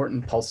really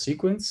important pulse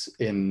sequence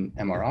in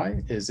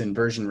MRI is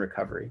inversion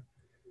recovery.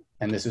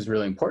 And this is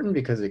really important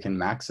because it can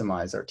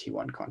maximize our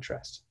T1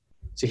 contrast.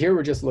 So here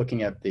we're just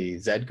looking at the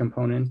Z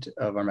component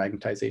of our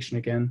magnetization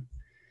again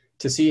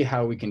to see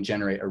how we can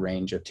generate a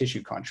range of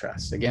tissue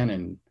contrasts, again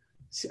in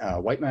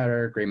white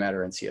matter, gray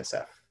matter, and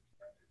CSF.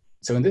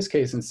 So in this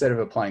case, instead of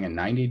applying a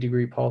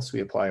 90-degree pulse, we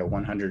apply a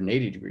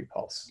 180-degree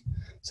pulse.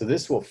 So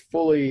this will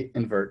fully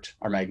invert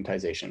our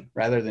magnetization.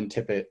 Rather than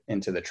tip it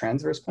into the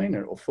transverse plane,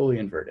 it will fully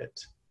invert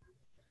it.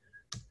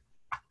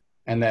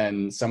 And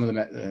then some of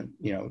the,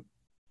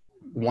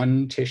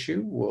 one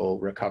tissue will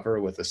recover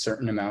with a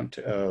certain amount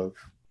of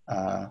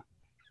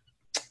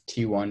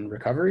T1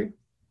 recovery.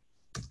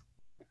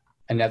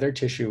 Another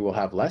tissue will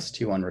have less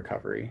T1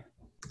 recovery.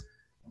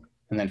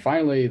 And then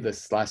finally,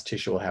 this last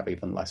tissue will have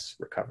even less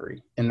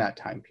recovery in that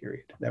time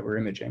period that we're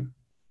imaging.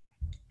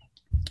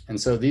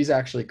 And so these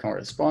actually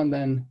correspond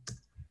then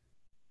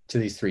to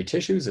these three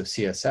tissues of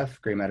CSF,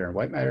 gray matter, and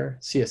white matter.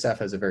 CSF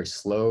has a very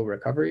slow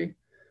recovery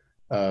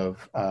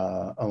of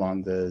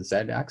along the Z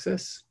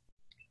axis,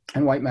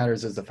 and white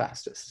matters is the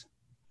fastest.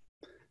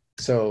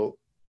 So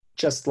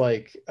just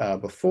like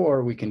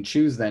before, we can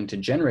choose then to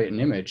generate an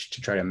image to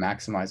try to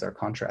maximize our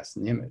contrast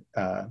in the image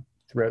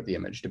throughout the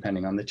image,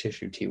 depending on the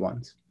tissue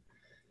T1s.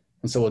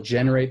 And so we'll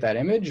generate that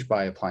image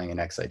by applying an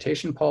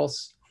excitation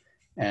pulse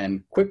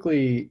and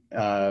quickly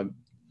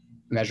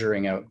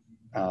measuring out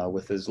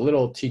with as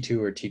little T2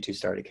 or T2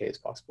 star decay as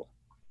possible.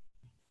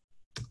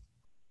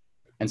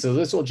 And so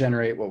this will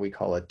generate what we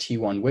call a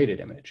T1 weighted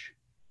image.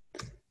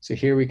 So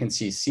here we can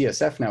see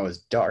CSF now is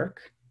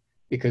dark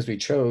because we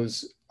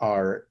chose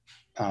our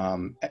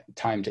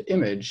time to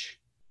image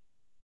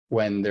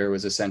when there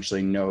was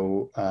essentially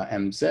no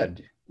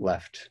MZ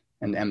left.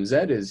 And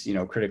MZ is,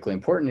 critically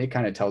important. It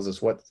kind of tells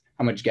us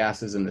how much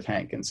gas is in the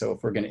tank. And so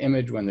if we're going to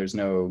image when there's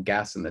no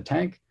gas in the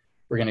tank,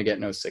 we're going to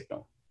get no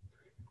signal.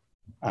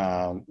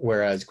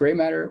 Whereas gray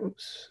matter,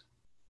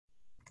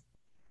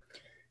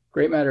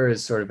 gray matter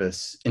is sort of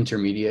this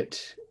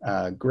intermediate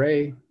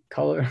gray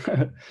color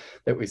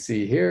that we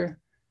see here.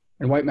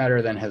 And white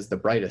matter then has the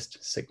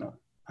brightest signal.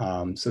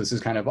 So this is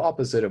kind of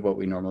opposite of what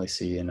we normally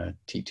see in a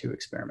T2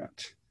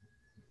 experiment,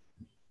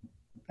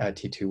 a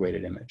T2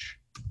 weighted image.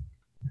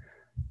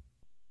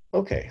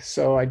 Okay,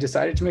 so I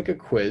decided to make a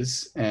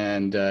quiz,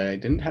 and I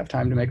didn't have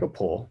time to make a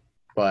poll,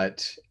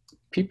 but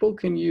people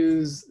can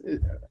use,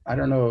 I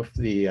don't know if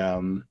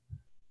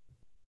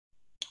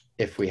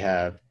if we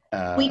have...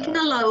 we can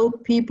allow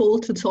people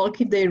to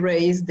talk if they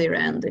raise their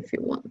hand if you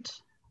want.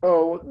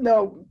 Oh,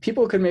 no,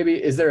 people could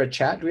maybe, is there a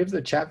chat? Do we have the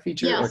chat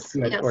feature? Yes,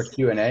 or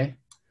Q&A?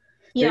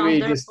 Yeah, maybe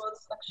there are just both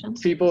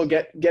sections. People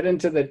get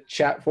into the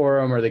chat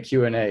forum or the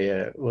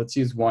Q&A. Let's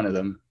use one of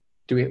them.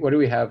 What do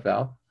we have,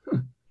 Val?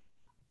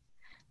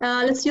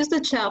 Let's use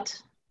the chat.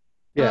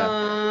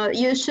 Yeah.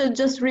 You should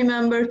just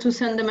remember to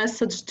send a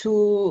message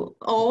to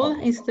all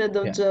instead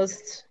of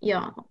just,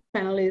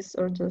 panelists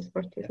or just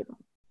participants.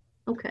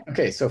 Yeah. Okay.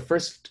 Okay, so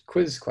first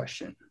quiz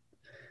question.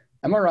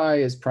 MRI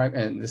is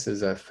and this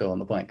is a fill in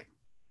the blank.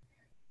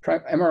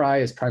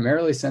 MRI is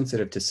primarily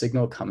sensitive to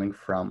signal coming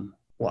from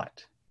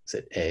what? Is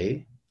it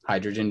A,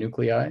 hydrogen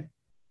nuclei,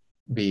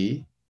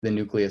 B, the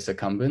nucleus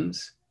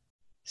accumbens,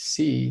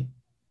 C,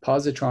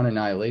 positron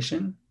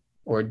annihilation,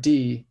 or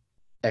D,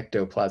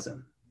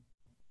 ectoplasm?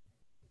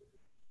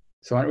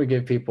 So why don't we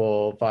give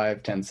people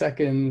 5-10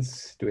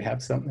 seconds? Do we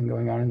have something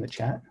going on in the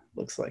chat?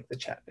 Looks like the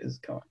chat is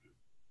going.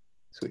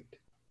 Sweet.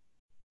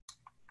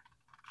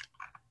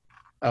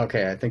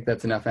 Okay, I think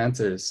that's enough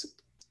answers.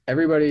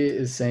 Everybody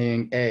is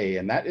saying A,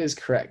 and that is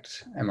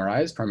correct.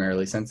 MRI is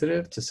primarily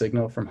sensitive to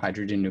signal from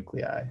hydrogen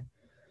nuclei.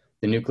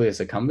 The nucleus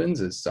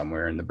accumbens is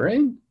somewhere in the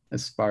brain,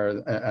 as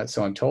far as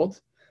so I'm told.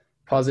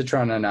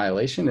 Positron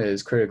annihilation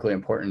is critically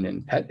important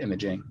in PET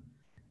imaging.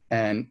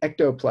 And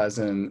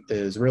ectoplasm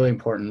is really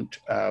important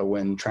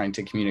when trying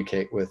to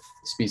communicate with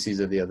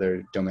species of the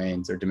other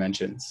domains or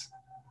dimensions,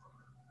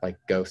 like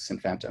ghosts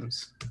and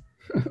phantoms.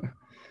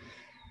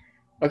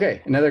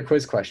 Okay, another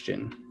quiz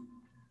question.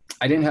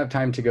 I didn't have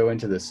time to go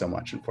into this so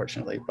much,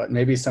 unfortunately, but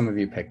maybe some of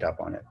you picked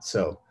up on it.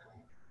 So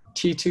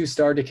T2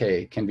 star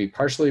decay can be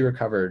partially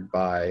recovered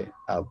by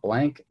a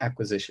blank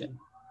acquisition.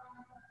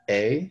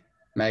 A,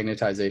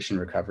 magnetization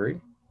recovery.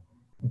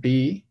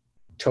 B,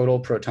 total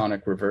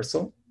protonic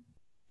reversal.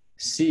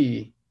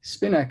 C,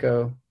 spin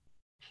echo,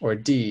 or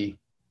D,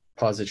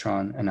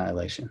 positron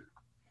annihilation.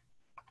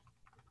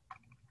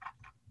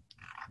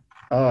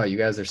 Oh, you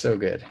guys are so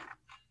good.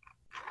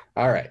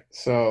 All right,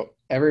 so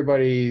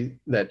everybody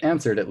that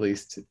answered at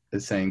least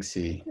is saying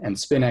C, and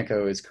spin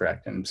echo is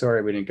correct. And I'm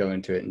sorry we didn't go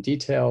into it in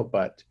detail,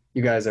 but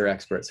you guys are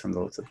experts from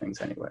the looks of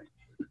things anyway.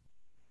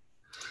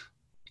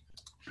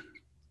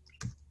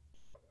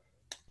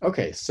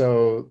 Okay,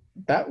 so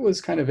that was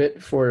kind of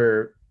it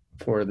for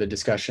the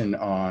discussion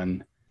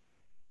on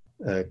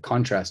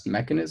contrast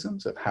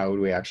mechanisms of how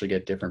do we actually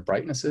get different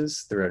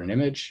brightnesses throughout an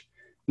image.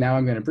 Now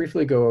I'm going to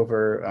briefly go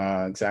over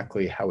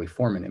exactly how we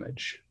form an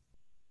image.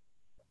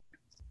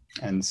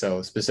 And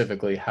so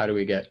specifically, how do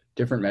we get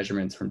different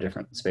measurements from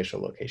different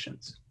spatial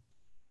locations?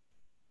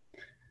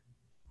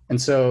 And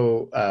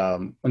so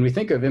when we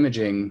think of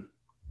imaging,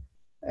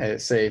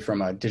 say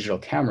from a digital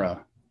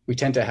camera, we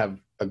tend to have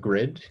a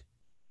grid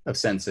of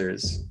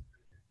sensors.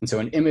 And so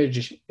an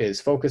image is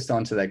focused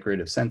onto that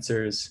grid of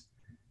sensors,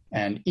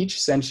 and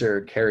each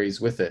sensor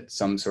carries with it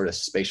some sort of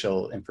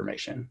spatial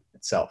information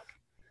itself.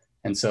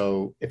 And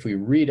so if we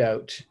read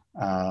out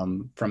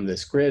from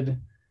this grid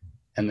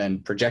and then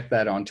project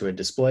that onto a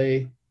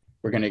display,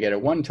 we're going to get a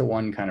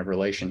one-to-one kind of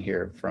relation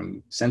here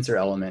from sensor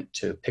element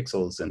to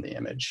pixels in the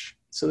image.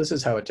 So this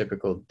is how a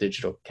typical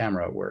digital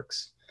camera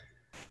works.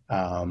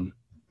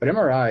 But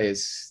MRI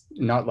is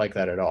not like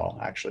that at all,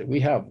 actually. We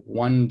have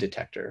one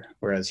detector,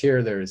 whereas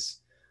here there's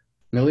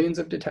millions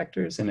of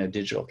detectors in a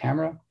digital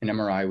camera. In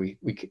MRI,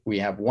 we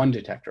have one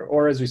detector,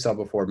 or as we saw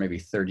before, maybe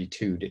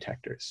 32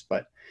 detectors,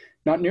 but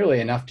not nearly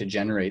enough to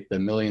generate the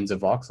millions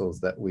of voxels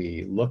that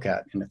we look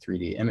at in a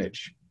 3D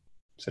image,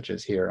 such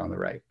as here on the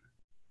right.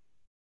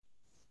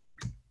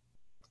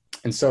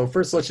 And so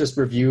first, let's just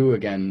review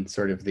again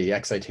sort of the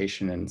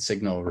excitation and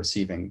signal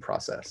receiving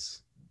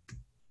process.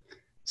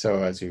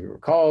 So as you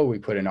recall, we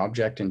put an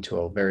object into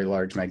a very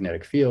large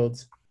magnetic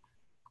field.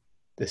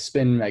 The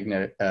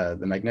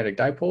magnetic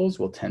dipoles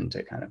will tend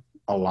to kind of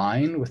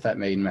align with that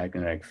main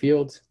magnetic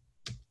field.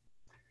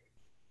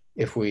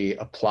 If we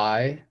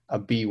apply a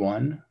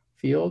B1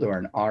 field or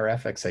an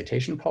RF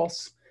excitation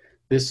pulse,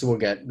 this will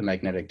get the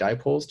magnetic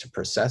dipoles to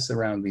precess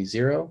around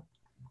B0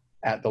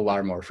 at the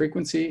Larmor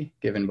frequency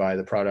given by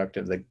the product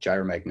of the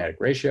gyromagnetic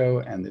ratio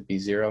and the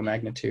B0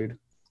 magnitude.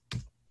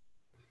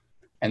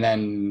 And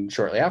then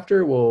shortly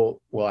after, we'll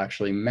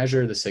actually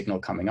measure the signal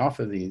coming off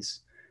of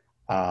these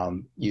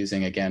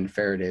using, again,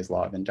 Faraday's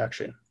law of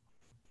induction.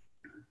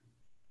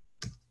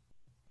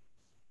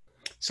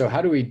 So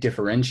how do we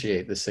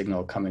differentiate the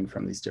signal coming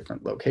from these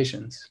different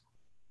locations?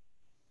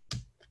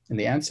 And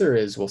the answer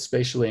is we'll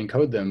spatially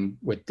encode them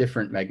with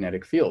different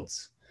magnetic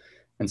fields.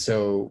 And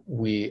so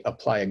we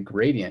apply a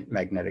gradient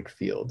magnetic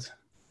field.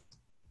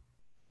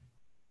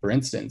 For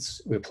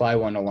instance, we apply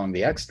one along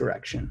the x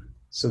direction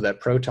so that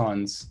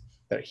protons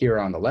that here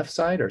on the left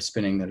side are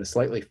spinning at a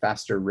slightly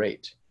faster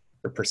rate,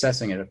 or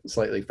precessing at a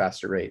slightly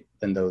faster rate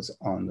than those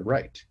on the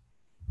right.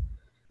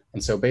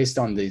 And so based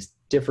on these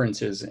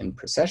differences in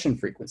precession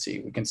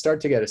frequency, we can start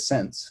to get a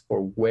sense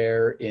for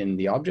where in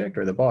the object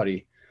or the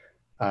body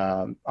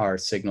our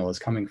signal is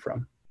coming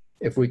from,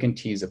 if we can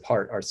tease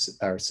apart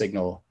our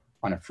signal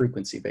on a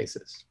frequency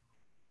basis.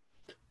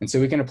 And so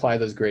we can apply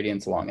those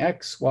gradients along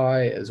x,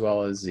 y, as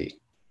well as z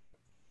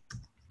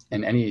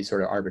in any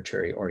sort of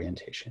arbitrary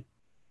orientation.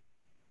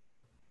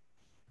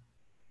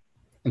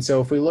 And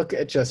so if we look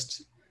at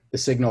just the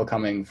signal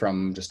coming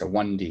from just a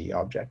 1D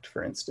object,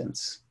 for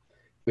instance,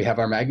 we have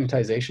our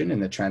magnetization in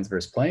the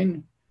transverse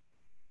plane,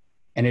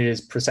 and it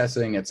is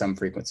precessing at some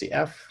frequency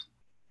f,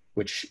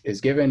 which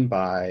is given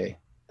by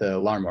the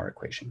Larmor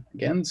equation.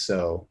 Again,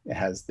 so it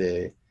has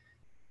the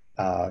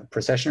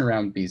precession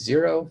around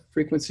B0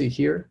 frequency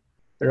here,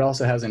 but it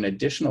also has an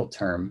additional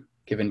term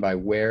given by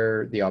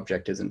where the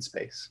object is in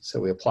space. So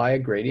we apply a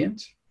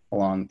gradient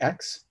along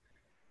x,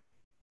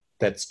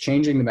 that's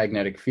changing the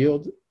magnetic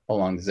field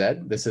along z.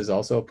 This is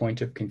also a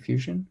point of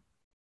confusion.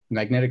 The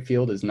magnetic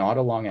field is not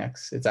along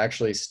x. It's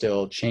actually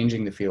still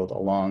changing the field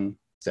along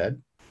z,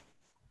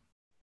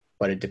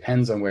 but it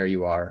depends on where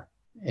you are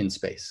in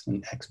space,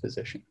 in x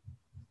position.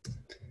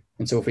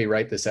 And so if we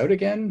write this out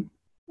again,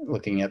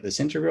 looking at this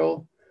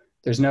integral,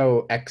 there's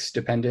no x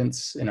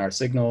dependence in our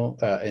signal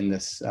in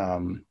this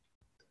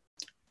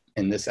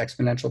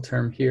exponential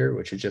term here,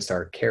 which is just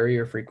our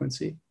carrier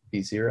frequency.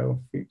 B0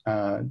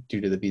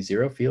 due to the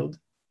B0 field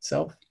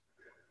itself.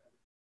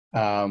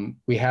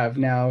 We have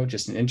now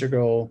just an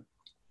integral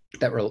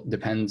that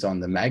depends on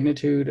the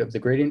magnitude of the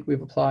gradient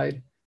we've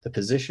applied, the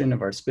position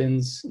of our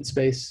spins in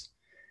space,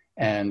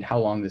 and how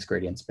long this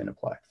gradient's been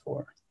applied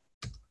for.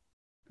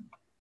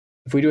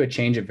 If we do a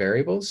change of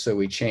variables, so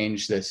we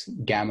change this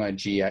gamma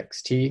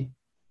gxt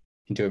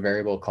into a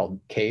variable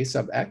called k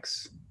sub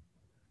x,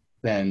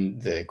 then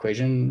the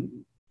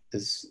equation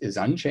is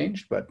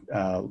unchanged, but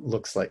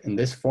looks like in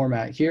this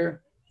format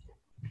here.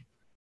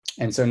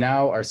 And so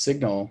now our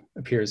signal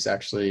appears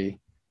actually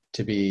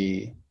to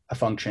be a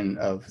function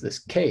of this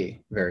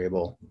k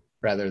variable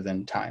rather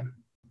than time.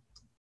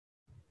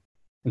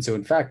 And so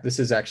in fact, this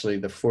is actually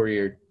the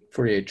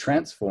Fourier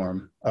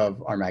transform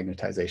of our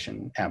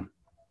magnetization m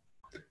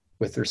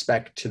with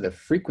respect to the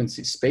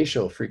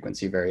spatial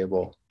frequency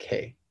variable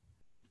k.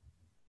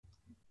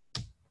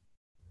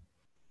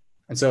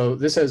 And so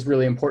this has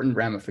really important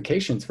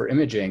ramifications for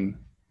imaging,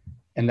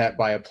 in that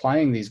by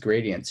applying these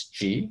gradients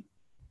g,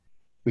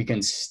 we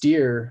can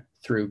steer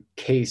through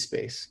k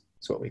space,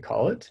 is what we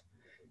call it.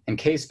 And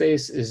k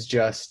space is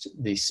just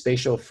the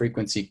spatial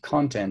frequency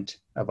content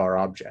of our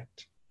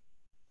object.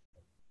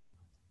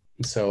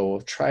 And so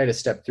we'll try to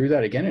step through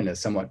that again in a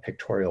somewhat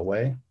pictorial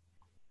way.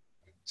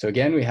 So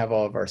again, we have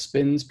all of our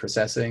spins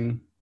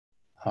precessing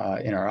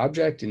in our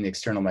object in the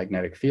external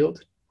magnetic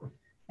field.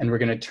 And we're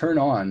going to turn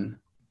on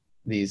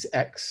these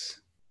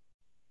x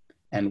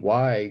and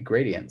y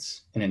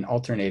gradients in an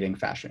alternating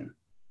fashion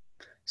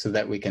so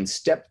that we can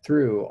step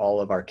through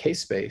all of our k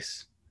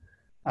space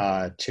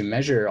to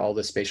measure all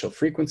the spatial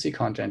frequency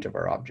content of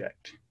our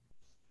object.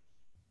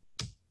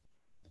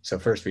 So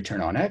first we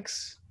turn on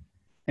x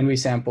and we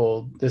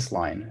sample this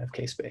line of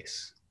k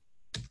space.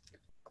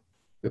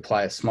 We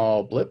apply a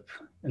small blip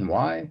in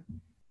y,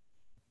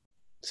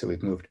 So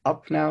we've moved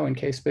up now in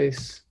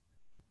K-space,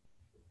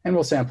 and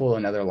we'll sample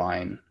another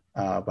line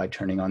by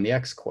turning on the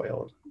X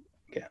coil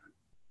again.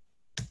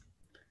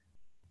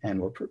 And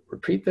we'll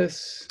repeat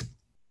this.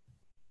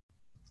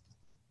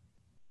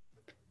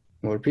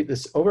 We'll repeat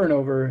this over and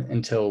over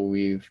until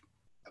we've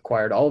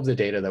acquired all of the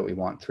data that we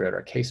want throughout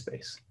our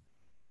K-space.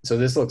 So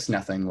this looks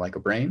nothing like a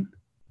brain.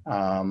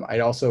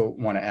 I'd also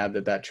want to add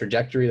that that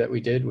trajectory that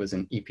we did was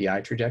an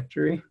EPI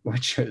trajectory,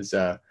 which is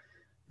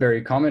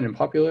very common and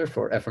popular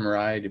for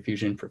fMRI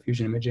diffusion for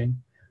fusion imaging.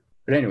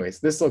 But anyways,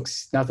 this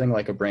looks nothing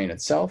like a brain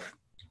itself,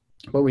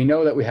 but we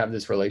know that we have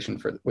this relation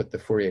with the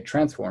Fourier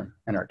transform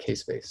and our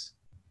K-space.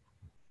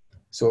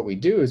 So what we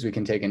do is we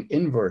can take an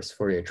inverse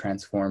Fourier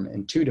transform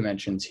in 2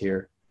 dimensions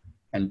here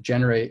and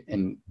generate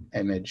an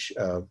image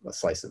of a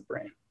slice of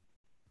brain.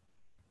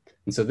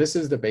 And so this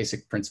is the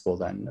basic principle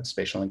then of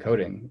spatial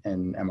encoding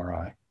in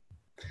MRI.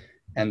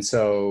 And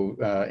so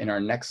in our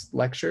next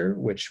lecture,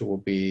 which will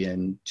be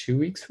in 2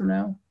 weeks from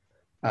now,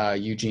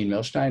 Eugene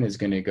Milstein is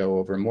going to go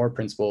over more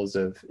principles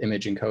of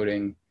image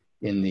encoding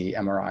in the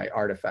MRI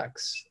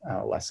artifacts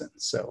lesson.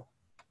 So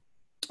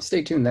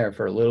stay tuned there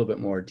for a little bit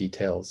more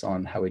details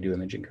on how we do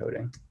image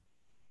encoding.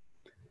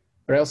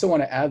 But I also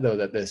want to add, though,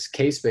 that this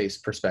K-space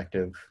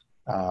perspective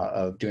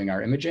of doing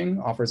our imaging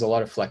offers a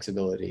lot of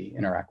flexibility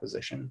in our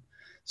acquisition.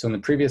 So in the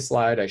previous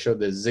slide, I showed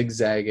the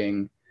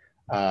zigzagging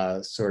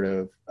sort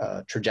of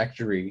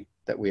trajectory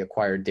that we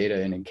acquired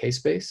data in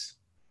K-space.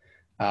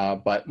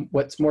 But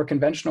what's more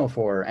conventional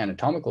for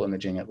anatomical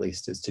imaging, at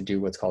least, is to do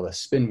what's called a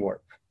spin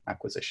warp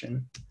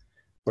acquisition,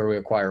 where we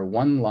acquire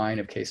 1 line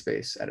of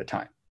K-space at a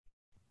time.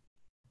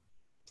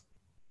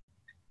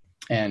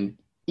 And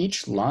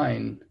each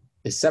line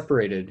is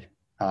separated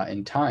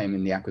in time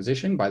in the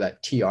acquisition by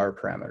that TR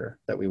parameter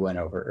that we went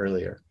over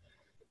earlier.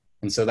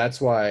 And so that's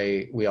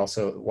why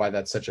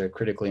that's such a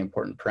critically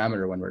important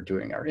parameter when we're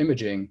doing our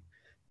imaging,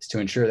 is to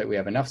ensure that we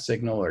have enough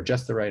signal or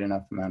just the right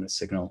enough amount of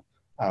signal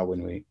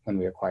when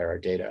we acquire our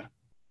data.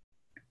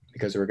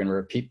 Because we're going to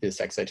repeat this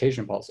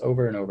excitation pulse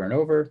over and over and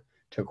over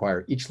to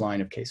acquire each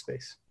line of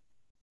K-space.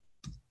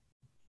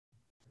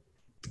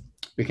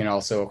 We can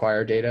also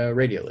acquire data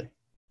radially.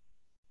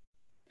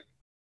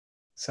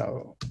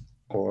 So,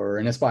 or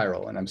in a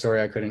spiral. And I'm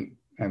sorry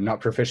I'm not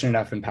proficient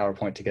enough in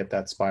PowerPoint to get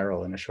that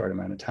spiral in a short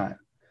amount of time.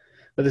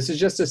 But this is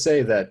just to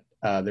say that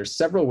there's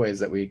several ways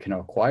that we can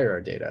acquire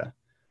our data.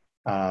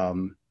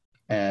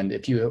 And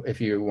if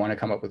you want to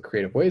come up with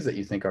creative ways that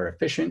you think are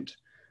efficient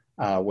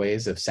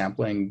ways of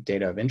sampling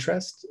data of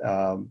interest,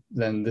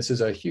 then this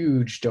is a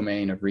huge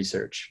domain of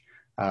research,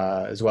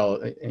 as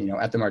well,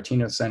 at the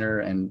Martinos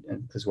Center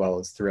and as well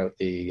as throughout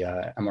the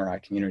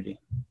MRI community.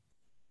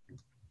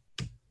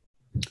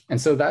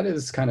 And so that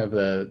is kind of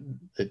the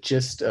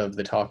gist of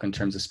the talk in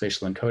terms of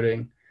spatial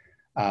encoding.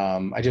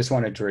 I just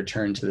wanted to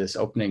return to this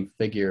opening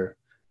figure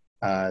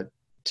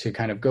to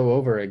kind of go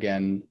over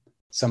again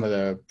some of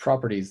the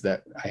properties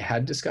that I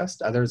had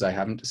discussed. Others I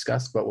haven't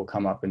discussed, but will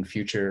come up in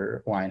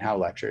future why and how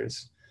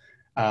lectures,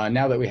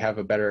 now that we have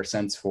a better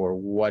sense for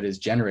what is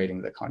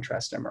generating the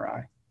contrast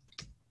MRI.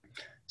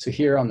 So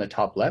here on the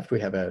top left, we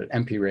have an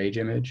MP RAGE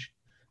image.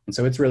 And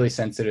so it's really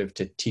sensitive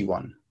to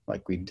T1,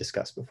 like we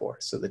discussed before.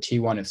 So the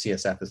T1 of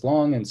CSF is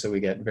long, and so we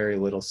get very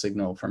little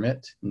signal from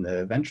it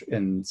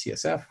in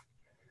CSF.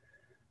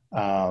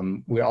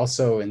 We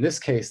also, in this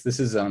case, this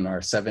is on our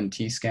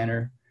 7T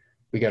scanner,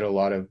 we get a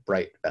lot of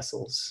bright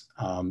vessels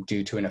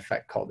due to an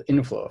effect called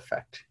inflow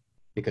effect,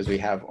 because we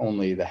have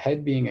only the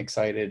head being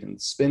excited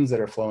and spins that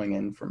are flowing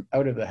in from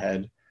out of the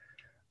head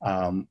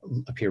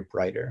appear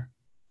brighter.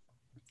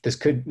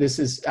 This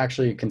is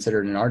actually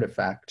considered an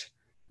artifact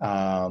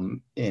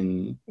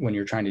when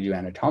you're trying to do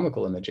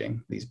anatomical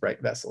imaging, these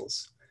bright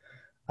vessels,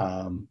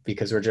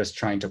 because we're just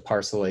trying to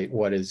parcelate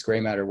what is gray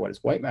matter, what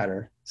is white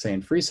matter, say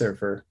in free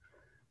surfer.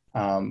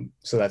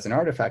 So that's an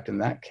artifact in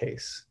that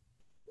case.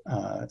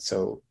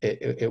 So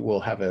it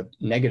will have a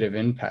negative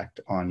impact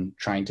on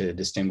trying to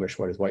distinguish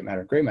what is white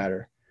matter, gray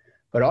matter.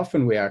 But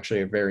often we actually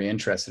are very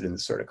interested in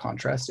this sort of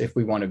contrast if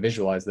we want to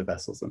visualize the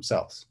vessels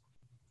themselves.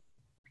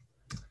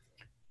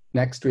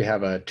 Next, we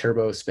have a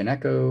turbo spin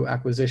echo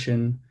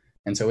acquisition.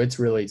 And so it's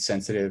really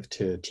sensitive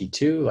to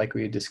T2, like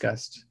we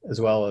discussed, as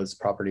well as a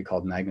property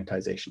called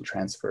magnetization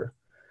transfer,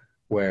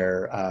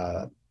 where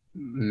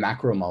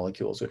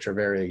macromolecules, which are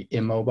very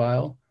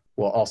immobile,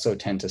 will also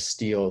tend to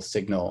steal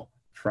signal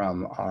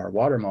from our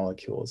water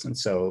molecules. And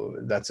so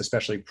that's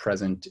especially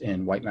present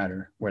in white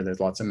matter, where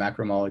there's lots of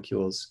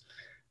macromolecules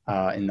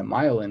in the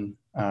myelin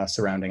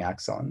surrounding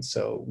axons.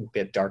 So we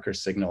get darker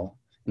signal,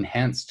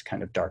 enhanced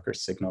kind of darker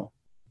signal,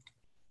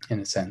 in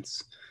a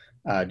sense,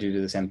 due to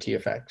this MT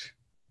effect.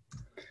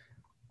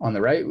 On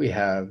the right, we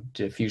have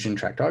diffusion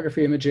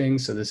tractography imaging.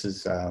 So this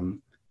is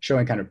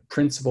showing kind of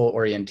principal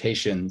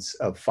orientations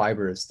of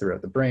fibers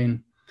throughout the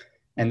brain.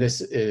 And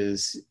this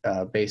is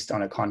based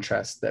on a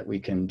contrast that we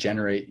can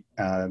generate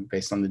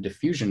based on the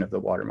diffusion of the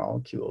water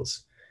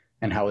molecules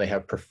and how they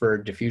have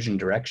preferred diffusion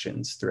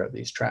directions throughout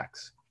these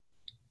tracks.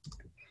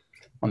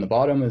 On the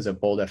bottom is a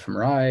bold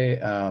fMRI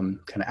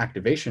kind of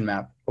activation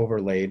map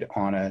overlaid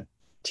on a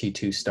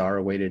T2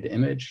 star weighted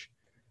image.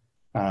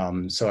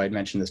 So I'd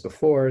mentioned this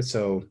before.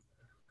 So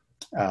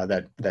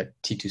that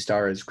T2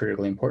 star is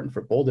critically important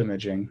for bold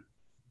imaging.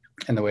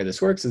 And the way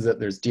this works is that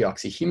there's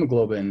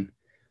deoxyhemoglobin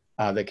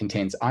that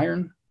contains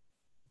iron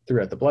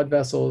throughout the blood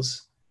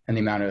vessels, and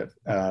the amount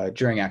of,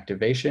 during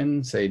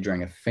activation, say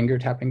during a finger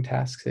tapping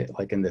task,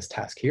 like in this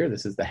task here,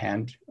 this is the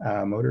hand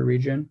motor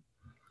region.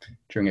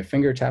 During a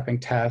finger tapping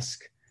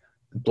task,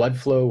 blood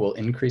flow will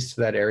increase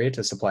to that area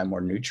to supply more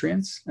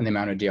nutrients, and the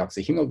amount of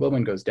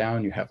deoxyhemoglobin goes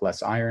down, you have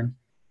less iron,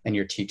 and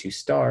your T2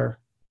 star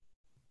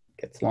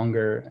gets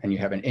longer, and you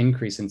have an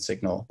increase in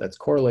signal that's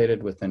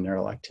correlated with the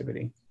neural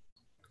activity.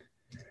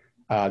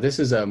 This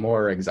is a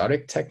more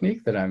exotic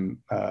technique that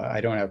I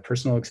don't have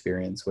personal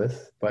experience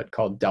with, but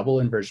called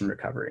double inversion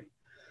recovery.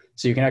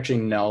 So you can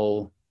actually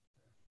null,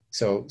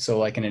 so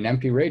like in an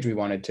MP RAGE, we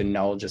wanted to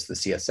null just the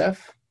CSF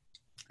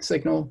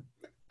signal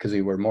because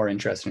we were more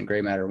interested in gray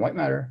matter and white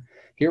matter.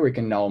 Here we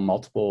can null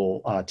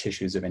multiple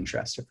tissues of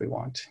interest if we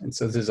want. And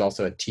so this is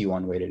also a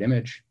T1 weighted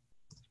image.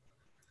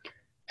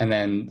 And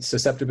then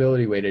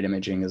susceptibility weighted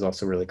imaging is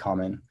also really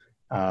common.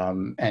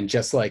 And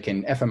just like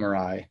in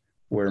fMRI,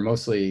 we're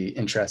mostly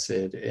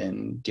interested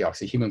in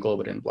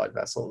deoxyhemoglobin in blood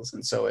vessels.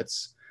 And so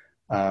it's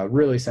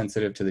really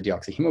sensitive to the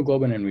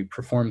deoxyhemoglobin, and we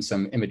perform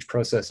some image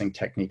processing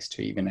techniques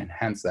to even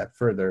enhance that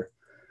further.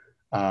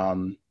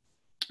 And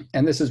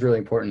this is really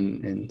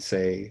important in,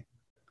 say,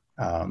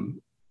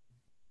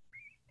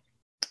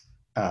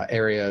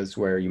 areas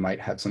where you might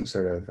have some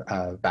sort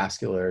of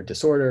vascular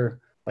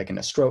disorder, like in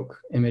a stroke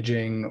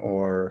imaging,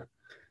 or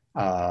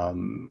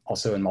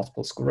also in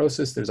multiple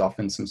sclerosis, there's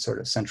often some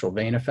sort of central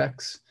vein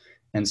effects.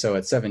 And so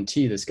at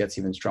 7T, this gets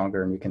even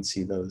stronger, and we can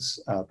see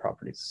those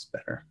properties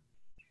better.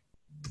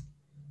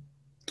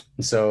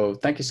 And so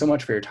thank you so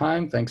much for your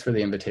time. Thanks for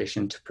the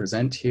invitation to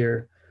present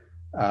here.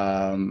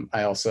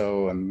 I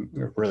also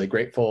am really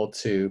grateful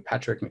to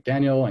Patrick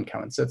McDaniel and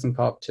Cowan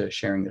Setzenpop to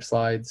sharing their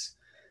slides,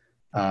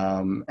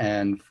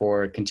 and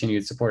for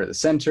continued support at the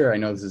center. I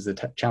know this is a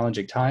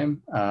challenging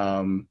time.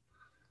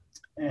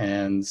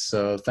 And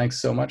so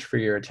thanks so much for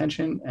your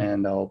attention,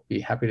 and I'll be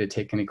happy to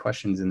take any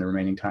questions in the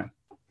remaining time.